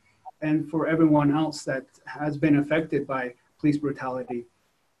here, and for everyone else that has been affected by police brutality.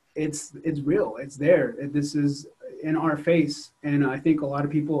 it's real. It's there. This is in our face. And I think a lot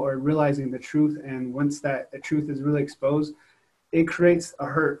of people are realizing the truth. And once the truth is really exposed, it creates a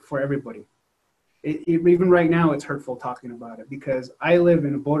hurt for everybody. Even right now, it's hurtful talking about it because I live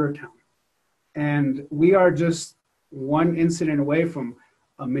in a border town. And we are just one incident away from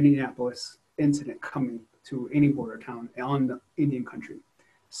a Minneapolis incident coming to any border town on the Indian country.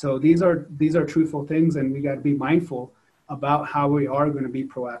 So these are truthful things, and we got to be mindful about how we are going to be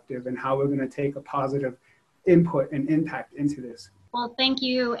proactive and how we're going to take a positive input and impact into this. Well, thank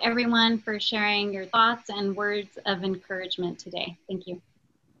you everyone for sharing your thoughts and words of encouragement today. Thank you.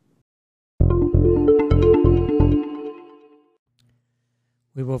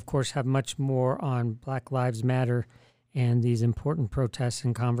 We will, of course, have much more on Black Lives Matter and these important protests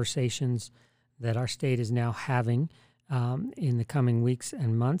and conversations that our state is now having in the coming weeks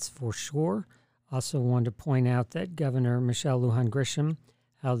and months for sure. Also wanted to point out that Governor Michelle Lujan Grisham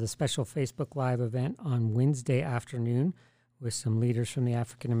held a special Facebook Live event on Wednesday afternoon with some leaders from the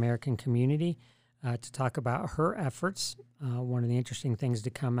African American community to talk about her efforts. One of the interesting things to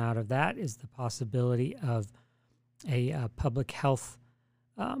come out of that is the possibility of a public health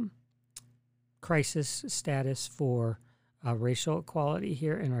crisis status for racial equality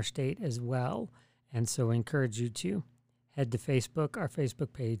here in our state as well. And so I encourage you to head to Facebook, our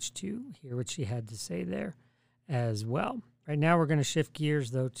Facebook page, to hear what she had to say there as well. Right now we're going to shift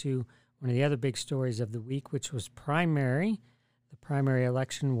gears, though, to one of the other big stories of the week, which was primary. The primary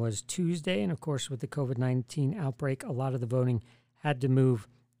election was Tuesday, and of course with the COVID-19 outbreak, a lot of the voting had to move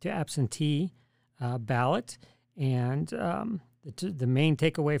to absentee ballot. And the main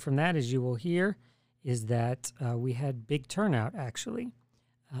takeaway from that, as you will hear, is that we had big turnout, actually.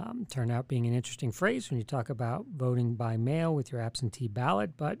 Turnout being an interesting phrase when you talk about voting by mail with your absentee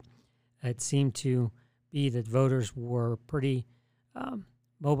ballot, but it seemed to be that voters were pretty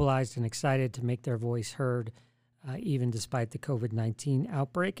mobilized and excited to make their voice heard, even despite the COVID-19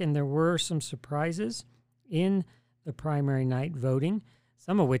 outbreak. And there were some surprises in the primary night voting,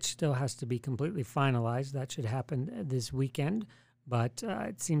 some of which still has to be completely finalized. That should happen this weekend. But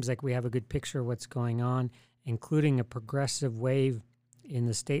it seems like we have a good picture of what's going on, including a progressive wave in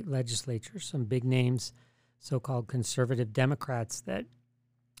the state legislature, some big names, so-called conservative Democrats that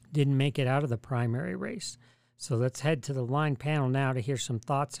didn't make it out of the primary race. So let's head to the line panel now to hear some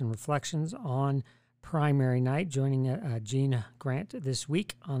thoughts and reflections on primary night. Joining Gina Grant this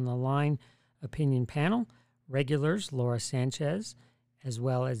week on the line opinion panel, regulars Laura Sanchez, as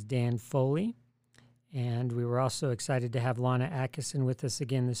well as Dan Foley. And we were also excited to have Lana Atkinson with us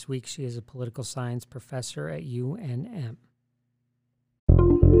again this week. She is a political science professor at UNM.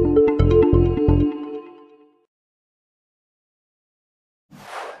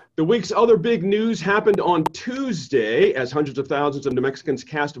 The week's other big news happened on Tuesday as hundreds of thousands of New Mexicans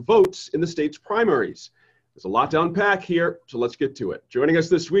cast votes in the state's primaries. There's a lot to unpack here, so let's get to it. Joining us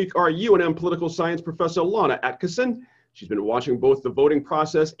this week are UNM political science professor Lana Atkinson. She's been watching both the voting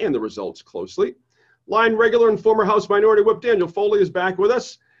process and the results closely. Line regular and former House Minority Whip Daniel Foley is back with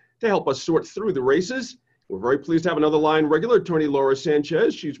us to help us sort through the races. We're very pleased to have another line regular, attorney Laura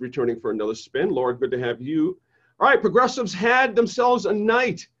Sanchez. She's returning for another spin. Laura, good to have you. All right, progressives had themselves a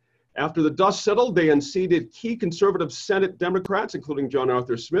night. After the dust settled, they unseated key conservative Senate Democrats, including John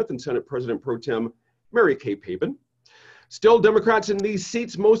Arthur Smith and Senate President Pro Tem Mary Kay Papen. Still, Democrats in these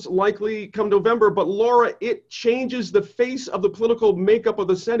seats most likely come November, but Laura, it changes the face of the political makeup of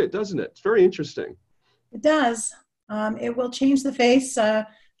the Senate, doesn't it? It's very interesting. It does. It will change the face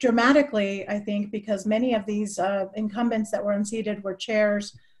dramatically, I think, because many of these incumbents that were unseated were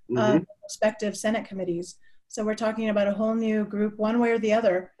chairs of respective Senate committees. So we're talking about a whole new group, one way or the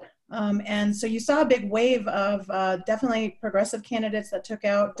other. And so you saw a big wave of definitely progressive candidates that took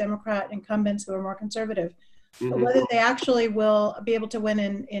out Democrat incumbents who are more conservative. But whether they actually will be able to win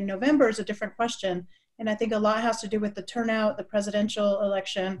in November is a different question. And I think a lot has to do with the turnout, the presidential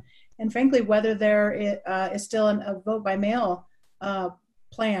election, and frankly, whether there is still a vote by mail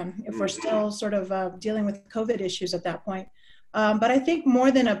plan, if we're still sort of dealing with COVID issues at that point. But I think more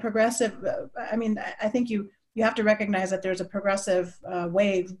than a progressive, I think you have to recognize that there's a progressive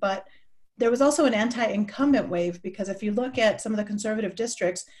wave, but there was also an anti-incumbent wave, because if you look at some of the conservative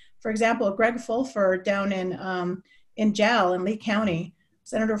districts, for example, Greg Fulfer down in JAL in Lee County,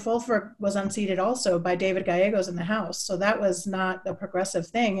 Senator Fulfer was unseated also by David Gallegos in the House. So that was not a progressive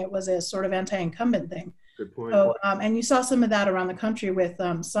thing. It was a sort of anti-incumbent thing. Good point. So, and you saw some of that around the country with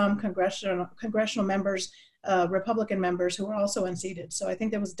some congressional members, Republican members who were also unseated. So I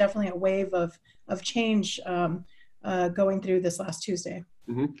think there was definitely a wave of change going through this last Tuesday.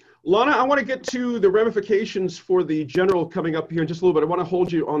 Mm-hmm. Lana, I want to get to the ramifications for the general coming up here in just a little bit. I want to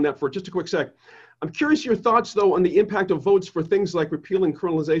hold you on that for just a quick sec. I'm curious your thoughts, though, on the impact of votes for things like repealing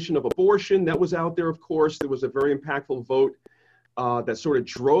criminalization of abortion. That was out there, of course. There was a very impactful vote that sort of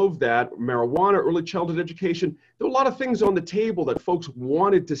drove that. Marijuana, early childhood education. There were a lot of things on the table that folks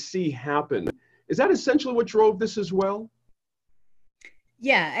wanted to see happen. Is that essentially what drove this as well?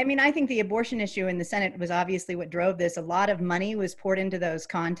 Yeah, I mean, I think the abortion issue in the Senate was obviously what drove this. A lot of money was poured into those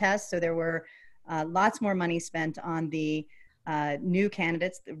contests, so there were lots more money spent on the new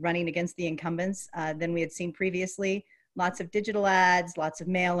candidates running against the incumbents than we had seen previously. Lots of digital ads, lots of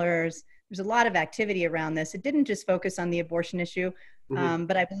mailers. There's a lot of activity around this. It didn't just focus on the abortion issue,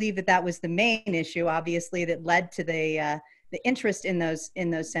 but I believe that that was the main issue, obviously, that led to the interest in those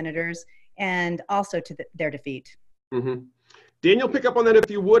senators and also to their defeat. Mm-hmm. Daniel, pick up on that if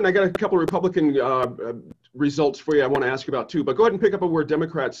you would. And I got a couple of Republican results for you I want to ask you about too. But go ahead and pick up on where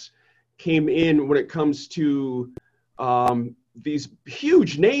Democrats came in when it comes to these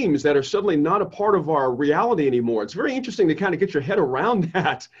huge names that are suddenly not a part of our reality anymore. It's very interesting to kind of get your head around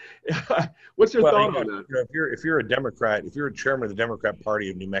that. What's your thought on that? You know, if you're a Democrat, if you're a chairman of the Democrat Party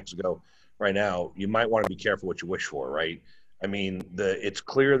of New Mexico right now, you might want to be careful what you wish for, right? I mean, it's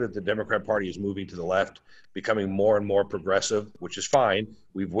clear that the Democrat Party is moving to the left, becoming more and more progressive, which is fine.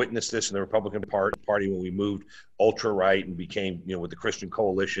 We've witnessed this in the Republican Party when we moved ultra-right and became, you know, with the Christian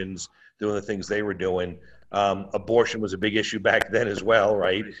coalitions, doing the things they were doing. Abortion was a big issue back then as well,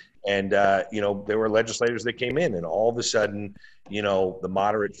 right? And, you know, there were legislators that came in and all of a sudden, you know, the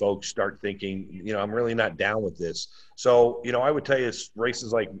moderate folks start thinking, you know, I'm really not down with this. So, you know, I would tell you it's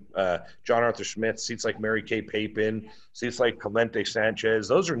races like John Arthur Smith, seats like Mary Kay Papin, seats like Clemente Sanchez.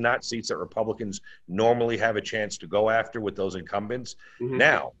 Those are not seats that Republicans normally have a chance to go after with those incumbents. Mm-hmm.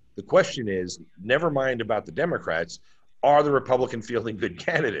 Now, the question is, never mind about the Democrats, are the Republican fielding good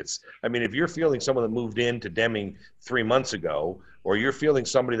candidates? I mean, if you're fielding someone that moved into Deming 3 months ago, or you're fielding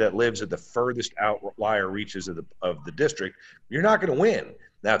somebody that lives at the furthest outlier reaches of the district, you're not going to win.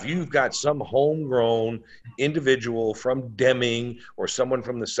 Now, if you've got some homegrown individual from Deming or someone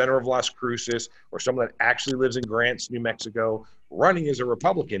from the center of Las Cruces or someone that actually lives in Grants, New Mexico, running as a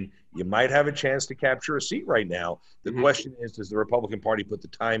Republican, you might have a chance to capture a seat right now. The question is, does the Republican Party put the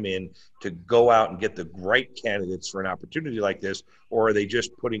time in to go out and get the right candidates for an opportunity like this, or are they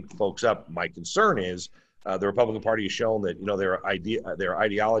just putting folks up? My concern is the Republican Party has shown that, you know, their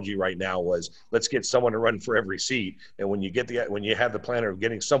ideology right now was, let's get someone to run for every seat. And when you have the plan of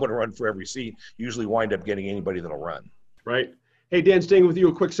getting someone to run for every seat, you usually wind up getting anybody that'll run. Right. Hey, Dan, staying with you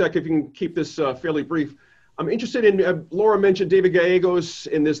a quick sec, if you can keep this fairly brief. I'm interested in, Laura mentioned David Gallegos,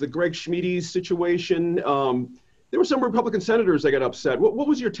 and there's the Greg Schmiedes situation. There were some Republican senators that got upset. What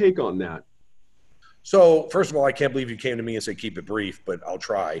was your take on that? So, first of all, I can't believe you came to me and said keep it brief, but I'll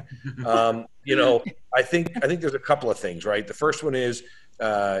try. You know, I think there's a couple of things, right? The first one is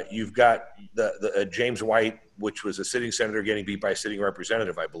you've got the James White, which was a sitting senator getting beat by a sitting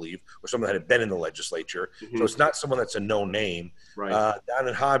representative, I believe, or someone that had been in the legislature. Mm-hmm. So it's not someone that's a known name. Right. Down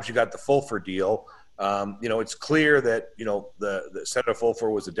in Hobbs, you got the Fulfer deal. You know, it's clear that, you know, the Senator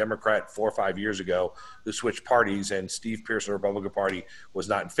Fulfer was a Democrat 4 or 5 years ago who switched parties, and Steve Pearson, the Republican Party, was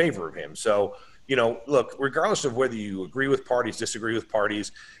not in favor of him. So, you know, look, regardless of whether you agree with parties, disagree with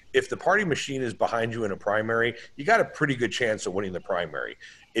parties, if the party machine is behind you in a primary, you got a pretty good chance of winning the primary.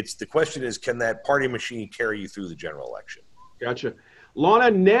 The question is, can that party machine carry you through the general election? Gotcha.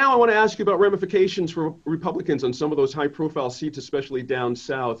 Lana, now I want to ask you about ramifications for Republicans on some of those high-profile seats, especially down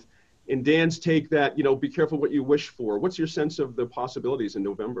south. And Dan's take that, you know, be careful what you wish for. What's your sense of the possibilities in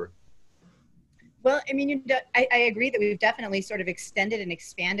November? Well, I mean, I agree that we've definitely sort of extended and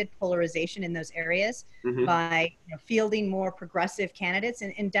expanded polarization in those areas by, you know, fielding more progressive candidates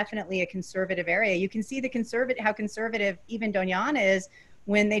and definitely a conservative area. You can see how conservative even Doñana is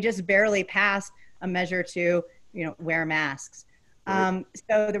when they just barely passed a measure to, you know, wear masks. Right.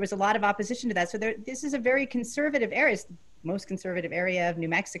 So there was a lot of opposition to that. So this is a very conservative area. It's the most conservative area of New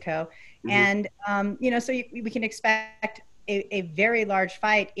Mexico. And, you know, so we can expect a very large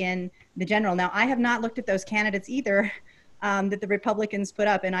fight in the general. Now, I have not looked at those candidates either that the Republicans put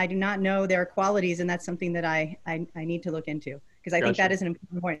up, and I do not know their qualities, and that's something that I need to look into, because I think that is an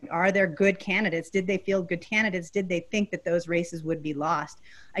important point. Are there good candidates? Did they field good candidates? Did they think that those races would be lost?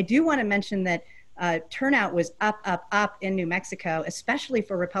 I do want to mention that turnout was up in New Mexico, especially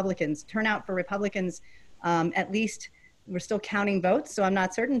for Republicans. Turnout for Republicans, at least we're still counting votes, so I'm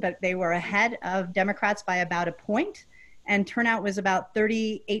not certain, but they were ahead of Democrats by about a point. And turnout was about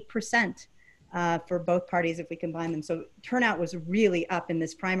 38%. for both parties if we combine them. So turnout was really up in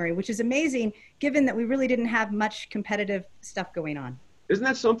this primary, which is amazing given that we really didn't have much competitive stuff going on. Isn't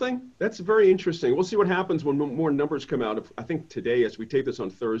that something? That's very interesting. We'll see what happens when more numbers come out. I think today, as we tape this on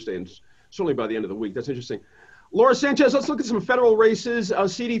Thursday, and certainly by the end of the week. That's interesting. Laura Sanchez, let's look at some federal races.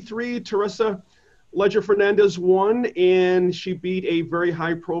 CD3, Teresa Leger Fernandez won, and she beat a very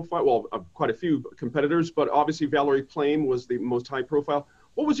high profile, well, quite a few competitors, but obviously Valerie Plame was the most high profile.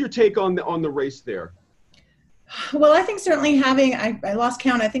 What was your take on the race there? Well, I think certainly having, I lost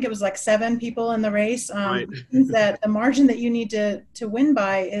count, I think it was like 7 people in the race, Right. means that the margin that you need to win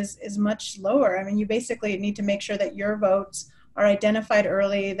by is much lower. I mean, you basically need to make sure that your votes are identified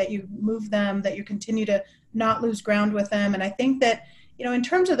early, that you move them, that you continue to not lose ground with them. And I think that, you know, in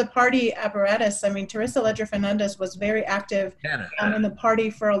terms of the party apparatus, I mean, Teresa Leger Fernandez was very active in the party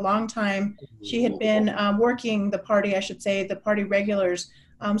for a long time. She had been working the party, I should say, the party regulars.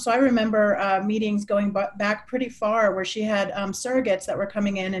 So I remember meetings going back pretty far where she had surrogates that were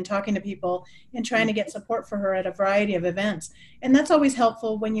coming in and talking to people and trying to get support for her at a variety of events. And that's always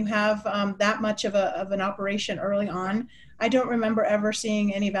helpful when you have that much of an operation early on. I don't remember ever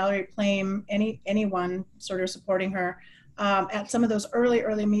seeing any Valerie Plame, anyone sort of supporting her at some of those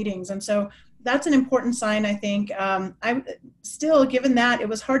early meetings. And so that's an important sign, I think. I still, given that, it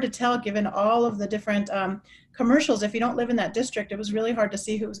was hard to tell given all of the different commercials. If you don't live in that district, it was really hard to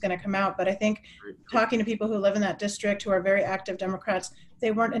see who was going to come out. But I think talking to people who live in that district, who are very active Democrats, they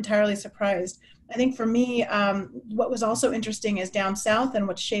weren't entirely surprised. I think for me, what was also interesting is down south and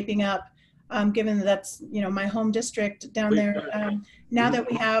what's shaping up, given that that's, you know, my home district down there. Now that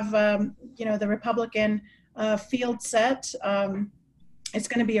we have, you know, the Republican field set, it's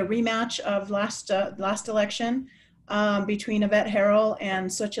going to be a rematch of last election between Yvette Herrell and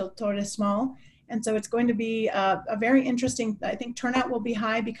Xochitl Torres Small. And so it's going to be a very interesting, I think turnout will be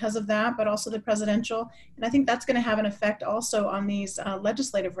high because of that, but also the presidential. And I think that's going to have an effect also on these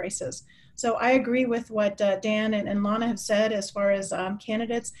legislative races. So I agree with what Dan and Lana have said as far as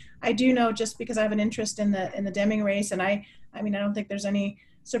candidates. I do know, just because I have an interest in the Deming race, and I mean, I don't think there's any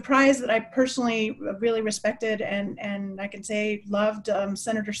surprise that I personally really respected and I can say loved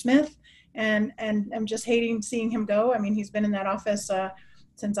Senator Smith, and I'm just hating seeing him go. I mean, he's been in that office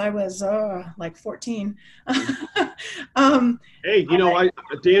since I was like 14. Hey, you know,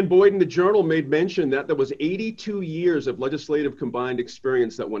 Dan Boyd in the Journal made mention that there was 82 years of legislative combined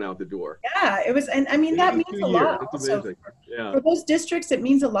experience that went out the door. Yeah, it was, and I mean, that means a lot. That's amazing. Yeah. For those districts, it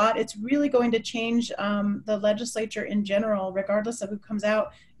means a lot. It's really going to change the legislature in general, regardless of who comes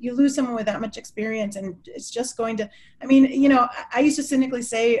out. You lose someone with that much experience, and it's just going to, I mean, you know, I used to cynically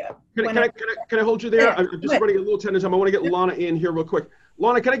say. Can I hold you there? Yeah, I'm just running a little tender time. I want to get Lana in here real quick.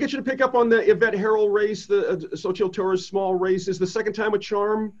 Lana, can I get you to pick up on the Yvette Herrell race, the Xochitl Torres Small race? Is the second time a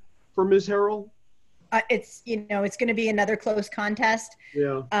charm for Ms. Herrell? It's, you know, it's going to be another close contest.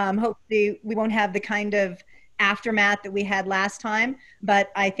 Yeah. Hopefully we won't have the kind of aftermath that we had last time,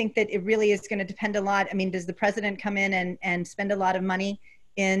 but I think that it really is going to depend a lot. I mean, does the president come in and spend a lot of money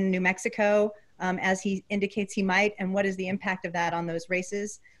in New Mexico, as he indicates he might, and what is the impact of that on those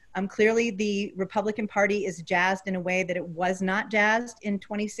races? Clearly, the Republican Party is jazzed in a way that it was not jazzed in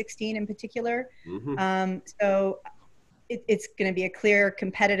 2016 in particular. Mm-hmm. So it's going to be a clear,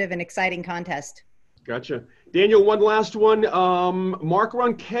 competitive, and exciting contest. Gotcha. Daniel, one last one. Mark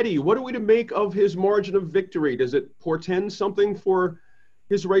Ronchetti, what are we to make of his margin of victory? Does it portend something for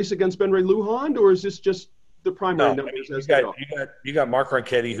his race against Ben Ray Lujan, or is this just the primary numbers? You got Mark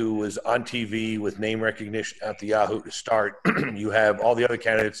Ronchetti, who was on TV with name recognition at the Yahoo to start. You have all the other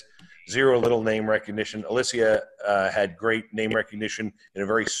candidates, zero little name recognition. Alicia had great name recognition in a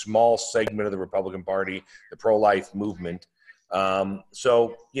very small segment of the Republican Party, the pro-life movement.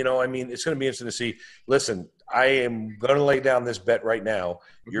 So, you know, I mean, it's going to be interesting to see. Listen, I am going to lay down this bet right now.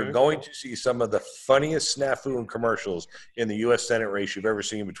 Okay. You're going to see some of the funniest snafu and commercials in the U.S. Senate race you've ever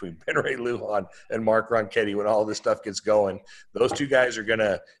seen between Ben Ray Lujan and Mark Ronchetti when all this stuff gets going. Those two guys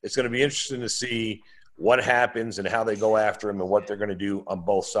are it's going to be interesting to see what happens and how they go after him and what they're going to do on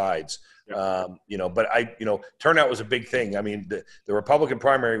both sides. Yeah. You know, but turnout was a big thing. I mean, the Republican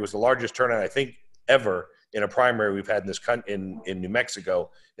primary was the largest turnout, I think, ever in a primary we've had in this in New Mexico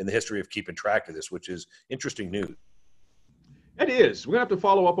in the history of keeping track of this, which is interesting news. It is. We're going to have to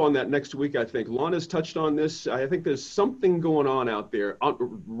follow up on that next week, I think. Lana's touched on this. I think there's something going on out there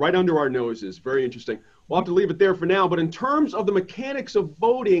right under our noses. Very interesting. We'll have to leave it there for now. But in terms of the mechanics of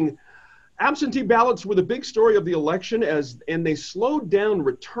voting, absentee ballots were the big story of the election, and they slowed down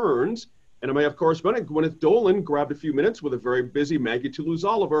returns. And NMAF correspondent Gwyneth Dolan grabbed a few minutes with a very busy Maggie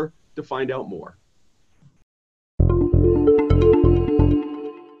Toulouse-Oliver to find out more.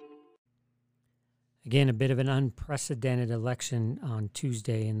 Again, a bit of an unprecedented election on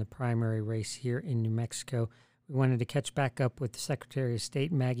Tuesday in the primary race here in New Mexico. We wanted to catch back up with Secretary of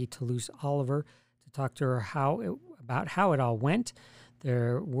State Maggie Toulouse Oliver to talk to her about how it all went.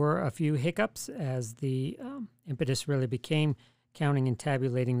 There were a few hiccups as the impetus really became counting and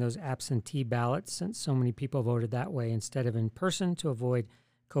tabulating those absentee ballots, since so many people voted that way instead of in person to avoid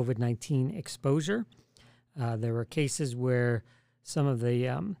COVID-19 exposure. There were cases where some of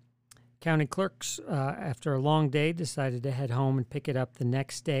the county clerks, after a long day, decided to head home and pick it up the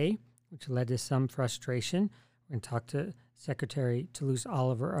next day, which led to some frustration. We're going to talk to Secretary Toulouse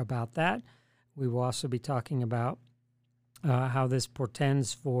Oliver about that. We will also be talking about how this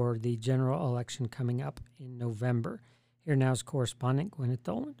portends for the general election coming up in November. Here now is correspondent Gwyneth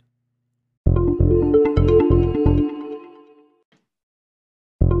Doland.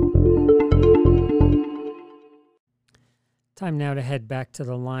 Time now to head back to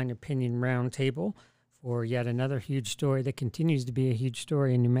the Line Opinion Roundtable for yet another huge story that continues to be a huge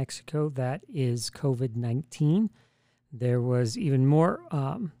story in New Mexico. That is COVID-19. There was even more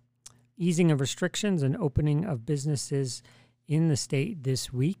easing of restrictions and opening of businesses in the state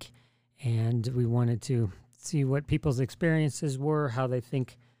this week, and we wanted to see what people's experiences were, how they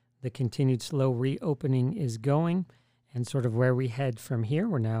think the continued slow reopening is going, and sort of where we head from here.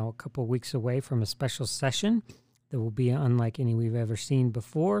 We're now a couple weeks away from a special session that will be unlike any we've ever seen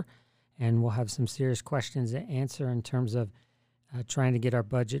before, and we'll have some serious questions to answer in terms of trying to get our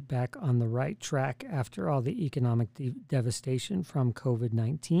budget back on the right track after all the economic devastation from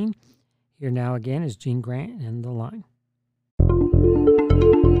COVID-19. Here now again is Gene Grant and The Line.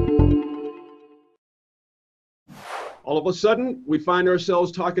 All of a sudden, we find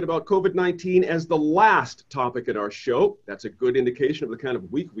ourselves talking about COVID-19 as the last topic in our show. That's a good indication of the kind of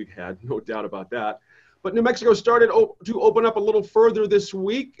week we've had, no doubt about that. But New Mexico started to open up a little further this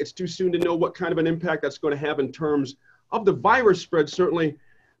week. It's too soon to know what kind of an impact that's going to have in terms of the virus spread, certainly.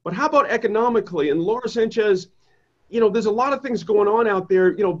 But how about economically? And Laura Sanchez, there's a lot of things going on out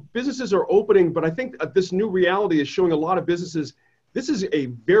there. Businesses are opening, but I think this new reality is showing a lot of businesses this is a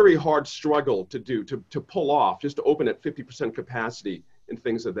very hard struggle to do, to pull off, just to open at 50% capacity and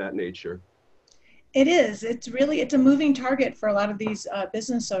things of that nature. It is. It's a moving target for a lot of these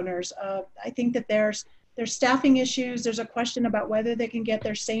business owners. I think that there's staffing issues. There's a question about whether they can get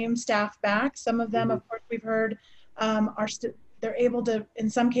their same staff back. Some of them, of course, we've heard they're able to, in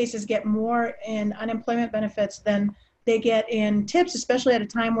some cases, get more in unemployment benefits than they get in tips, especially at a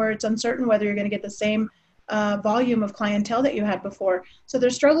time where it's uncertain whether you're going to get the same volume of clientele that you had before. So they're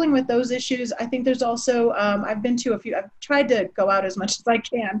struggling with those issues. I think there's also, I've been to a few, I've tried to go out as much as I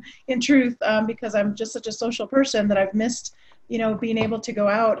can, in truth, because I'm just such a social person that I've missed, being able to go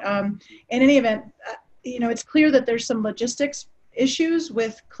out. In any event, it's clear that there's some logistics issues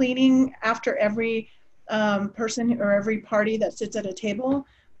with cleaning after every person or every party that sits at a table.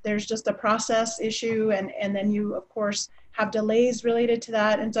 There's just a process issue, and then you, of course, have delays related to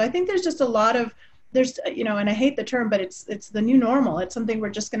that. And so I think there's just a lot of, and I hate the term, but it's the new normal. It's something we're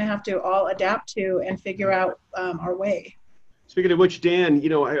just going to have to all adapt to and figure out our way. Speaking of which, Dan,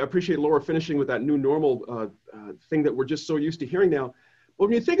 I appreciate Laura finishing with that new normal thing that we're just so used to hearing now. But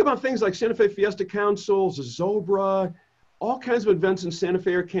when you think about things like Santa Fe Fiesta Council, Zozobra, all kinds of events in Santa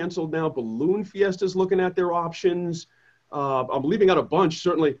Fe are canceled now. Balloon Fiesta's looking at their options. I'm leaving out a bunch,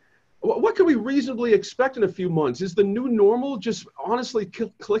 certainly. What can we reasonably expect in a few months? Is the new normal just honestly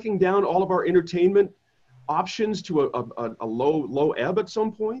clicking down all of our entertainment options to a low ebb at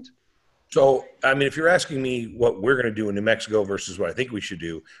some point? So, if you're asking me what we're going to do in New Mexico versus what I think we should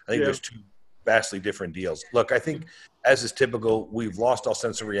do, I think there's two vastly different deals. Look, I think, as is typical, we've lost all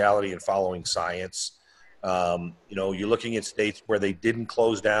sense of reality in following science. You're looking at states where they didn't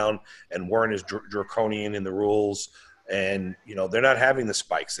close down and weren't as draconian in the rules. And, they're not having the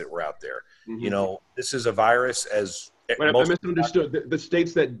spikes that were out there. Mm-hmm. This is a virus as I misunderstood. The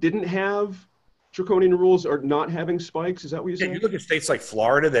states that didn't have draconian rules are not having spikes? Is that what you're saying? You look at states like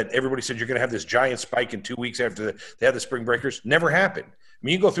Florida that everybody said you're going to have this giant spike in 2 weeks after they had the spring breakers. Never happened.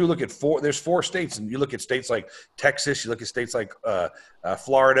 You go through, look at there's 4 states, and you look at states like Texas, you look at states like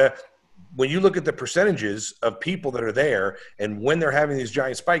Florida. When you look at the percentages of people that are there and when they're having these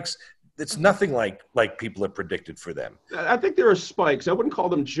giant spikes, it's nothing like people have predicted for them. I think there are spikes. I wouldn't call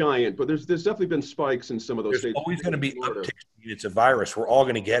them giant, but there's definitely been spikes in some of those states. There's always going to be upticks. It's a virus. We're all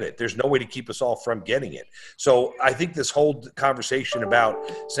going to get it. There's no way to keep us all from getting it. So I think this whole conversation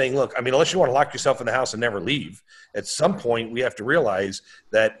about saying, look, unless you want to lock yourself in the house and never leave, at some point we have to realize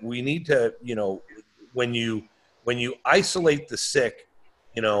that we need to, when you isolate the sick,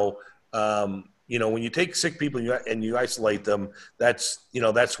 You know, when you take sick people and you isolate them, that's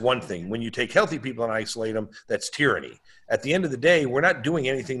one thing. When you take healthy people and isolate them, that's tyranny. At the end of the day, we're not doing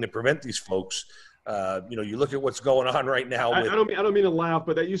anything to prevent these folks. You look at what's going on right now. I don't mean to laugh,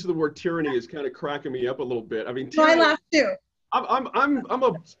 but that use of the word tyranny is kind of cracking me up a little bit. I mean, I laugh too. I'm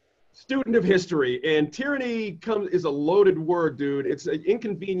a student of history, and tyranny is a loaded word, dude. It's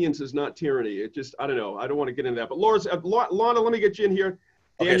inconvenience is not tyranny. It just, I don't know. I don't want to get into that. But Lana, let me get you in here.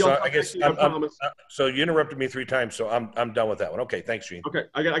 Daniel, okay, so I guess so you interrupted me 3 times, so I'm done with that one. Okay, thanks, Gene. Okay,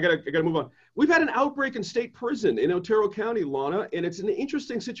 I gotta move on. We've had an outbreak in state prison in Otero County, Lana, and it's an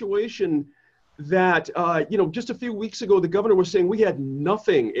interesting situation that just a few weeks ago the governor was saying we had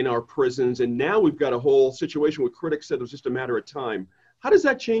nothing in our prisons, and now we've got a whole situation where critics said it was just a matter of time. How does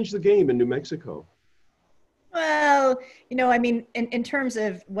that change the game in New Mexico? Well, I mean, in terms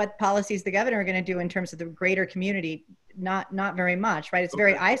of what policies the governor are going to do in terms of the greater community, not very much, right? It's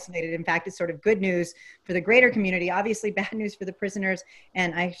very isolated. In fact, it's sort of good news for the greater community, obviously bad news for the prisoners,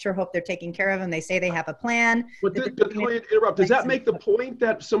 and I sure hope they're taking care of them. They say they have a plan. But does that make the point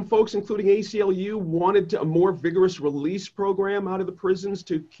that some folks, including ACLU, wanted a more vigorous release program out of the prisons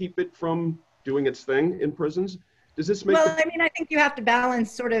to keep it from doing its thing in prisons? Does this make I mean, I think you have to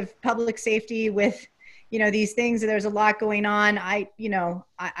balance sort of public safety with, these things. There's a lot going on. I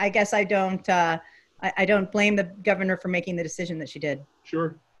guess I don't blame the governor for making the decision that she did.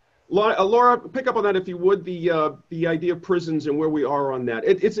 Sure. Laura, pick up on that if you would, the idea of prisons and where we are on that.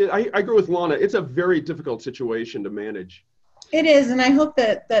 I agree with Lana. It's a very difficult situation to manage. It is, and I hope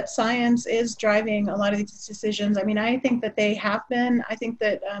that science is driving a lot of these decisions. I mean, I think that they have been. I think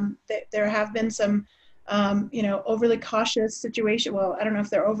that there have been some overly cautious situation. Well, I don't know if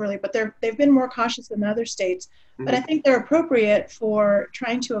they're overly, but they've been more cautious than other states. Mm-hmm. But I think they're appropriate for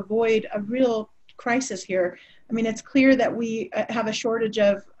trying to avoid a real crisis here. I mean, it's clear that we have a shortage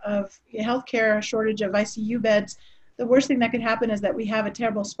of healthcare, a shortage of ICU beds. The worst thing that could happen is that we have a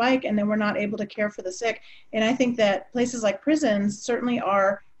terrible spike and then we're not able to care for the sick. And I think that places like prisons certainly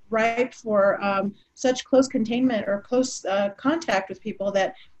are ripe for such close containment or close contact with people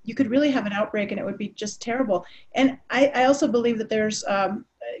that you could really have an outbreak and it would be just terrible. And I also believe that there's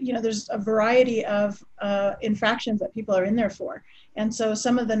a variety of infractions that people are in there for. And so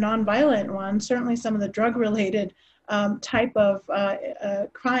some of the nonviolent ones, certainly some of the drug-related type of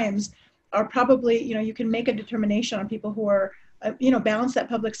crimes are probably, you can make a determination on people who are, balance that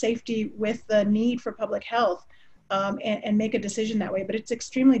public safety with the need for public health and make a decision that way. But it's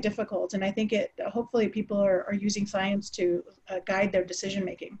extremely difficult. And I think hopefully people are using science to guide their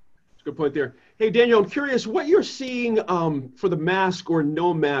decision-making. Good point there. Hey, Daniel, I'm curious what you're seeing for the mask or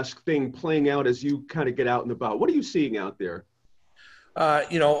no mask thing playing out as you kind of get out and about. What are you seeing out there?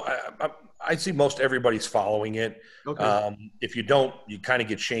 I see most everybody's following it. Okay. If you don't, you kind of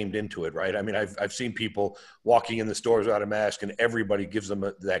get shamed into it, right? I mean, I've seen people walking in the stores without a mask and everybody gives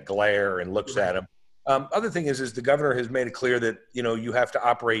them that glare and looks at them. Other thing is the governor has made it clear that, you have to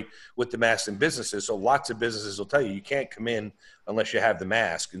operate with the mask in businesses. So lots of businesses will tell you can't come in unless you have the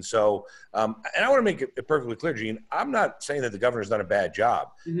mask. And so, and I want to make it perfectly clear, Gene, I'm not saying that the governor's done a bad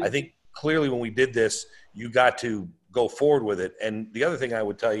job. Mm-hmm. I think clearly when we did this, you got to go forward with it. And the other thing I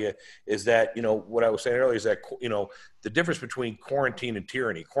would tell you is that, what I was saying earlier is that, the difference between quarantine and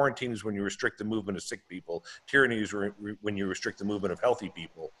tyranny. Quarantine is when you restrict the movement of sick people. Tyranny is when you restrict the movement of healthy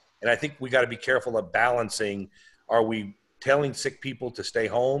people. And I think we got to be careful of balancing, are we telling sick people to stay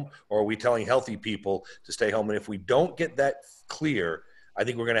home or are we telling healthy people to stay home? And if we don't get that clear, I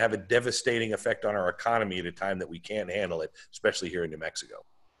think we're going to have a devastating effect on our economy at a time that we can't handle it, especially here in New Mexico.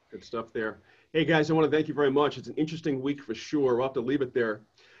 Good stuff there. Hey guys, I want to thank you very much. It's an interesting week for sure. We'll have to leave it there.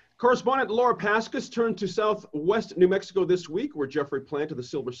 Correspondent Laura Paskus turned to Southwest New Mexico this week, where Jeffrey Plant of the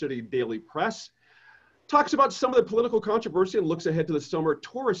Silver City Daily Press talks about some of the political controversy and looks ahead to the summer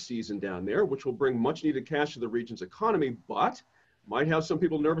tourist season down there, which will bring much needed cash to the region's economy, but might have some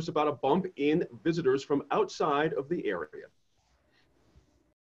people nervous about a bump in visitors from outside of the area.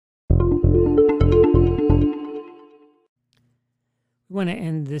 We want to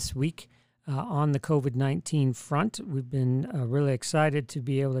end this week on the COVID-19 front. We've been really excited to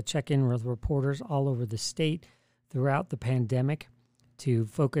be able to check in with reporters all over the state throughout the pandemic to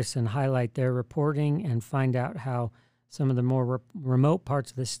focus and highlight their reporting and find out how some of the more remote parts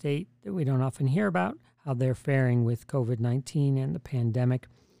of the state that we don't often hear about, how they're faring with COVID-19 and the pandemic.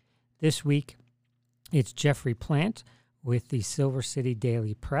 This week, it's Jeffrey Plant with the Silver City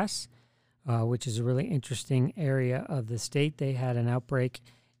Daily Press, which is a really interesting area of the state. They had an outbreak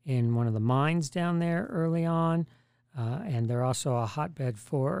in one of the mines down there early on, and they're also a hotbed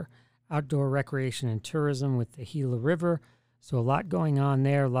for outdoor recreation and tourism with the Gila River. So a lot going on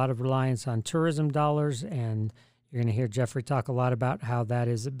there, a lot of reliance on tourism dollars, and you're going to hear Jeffrey talk a lot about how that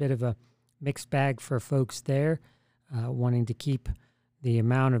is a bit of a mixed bag for folks there, wanting to keep the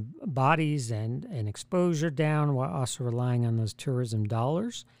amount of bodies and exposure down while also relying on those tourism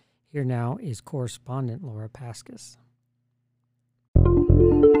dollars. Here now is correspondent Laura Paskus.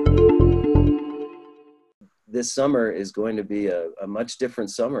 This summer is going to be a much different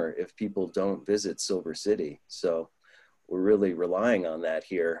summer if people don't visit Silver City. So we're really relying on that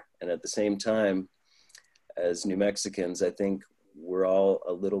here. And at the same time, as New Mexicans, I think we're all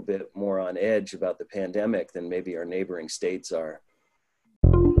a little bit more on edge about the pandemic than maybe our neighboring states are.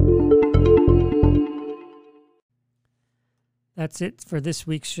 That's it for this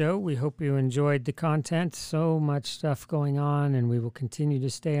week's show. We hope you enjoyed the content. So much stuff going on, and we will continue to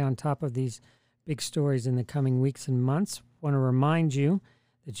stay on top of these big stories in the coming weeks and months. Want to remind you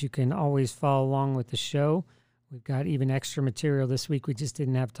that you can always follow along with the show. We've got even extra material this week we just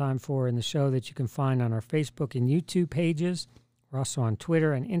didn't have time for in the show that you can find on our Facebook and YouTube pages. We're also on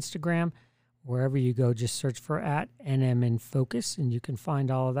Twitter and Instagram. Wherever you go, just search for @NM in Focus, and you can find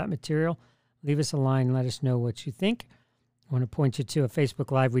all of that material. Leave us a line and let us know what you think. I want to point you to a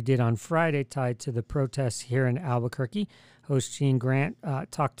Facebook Live we did on Friday tied to the protests here in Albuquerque. Host Gene Grant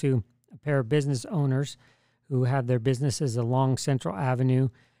talked to a pair of business owners who have their businesses along Central Avenue,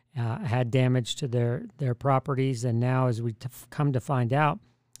 had damage to their properties. And now, as we come to find out,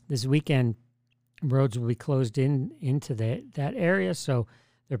 this weekend, roads will be closed into that area. So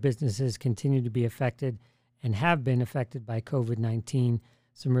their businesses continue to be affected and have been affected by COVID-19.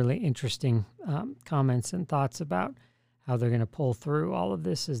 Some really interesting comments and thoughts about how they're going to pull through all of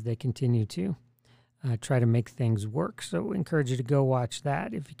this as they continue to try to make things work. So we encourage you to go watch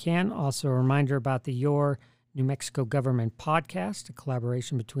that if you can. Also, a reminder about the Your New Mexico Government podcast, a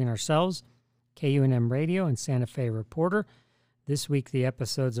collaboration between ourselves, KUNM Radio, and Santa Fe Reporter. This week, the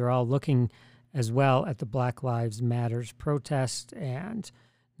episodes are all looking as well at the Black Lives Matters protest, and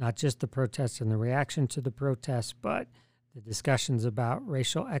not just the protest and the reaction to the protest, but the discussions about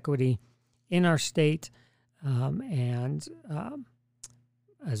racial equity in our state, and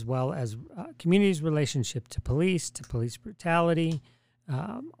as well as community's relationship to police brutality,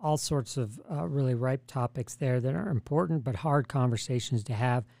 all sorts of really ripe topics there that are important but hard conversations to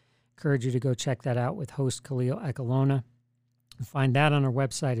have. Encourage you to go check that out with host Khalil Ekalona. Find that on our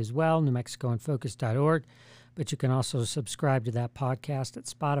website as well, newmexicoinfocus.org. But you can also subscribe to that podcast at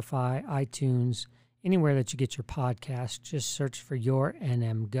Spotify, iTunes, anywhere that you get your podcast. Just search for Your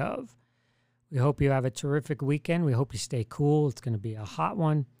NM Gov. We hope you have a terrific weekend. We hope you stay cool. It's going to be a hot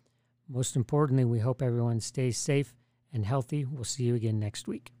one. Most importantly, we hope everyone stays safe and healthy. We'll see you again next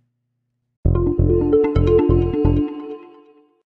week.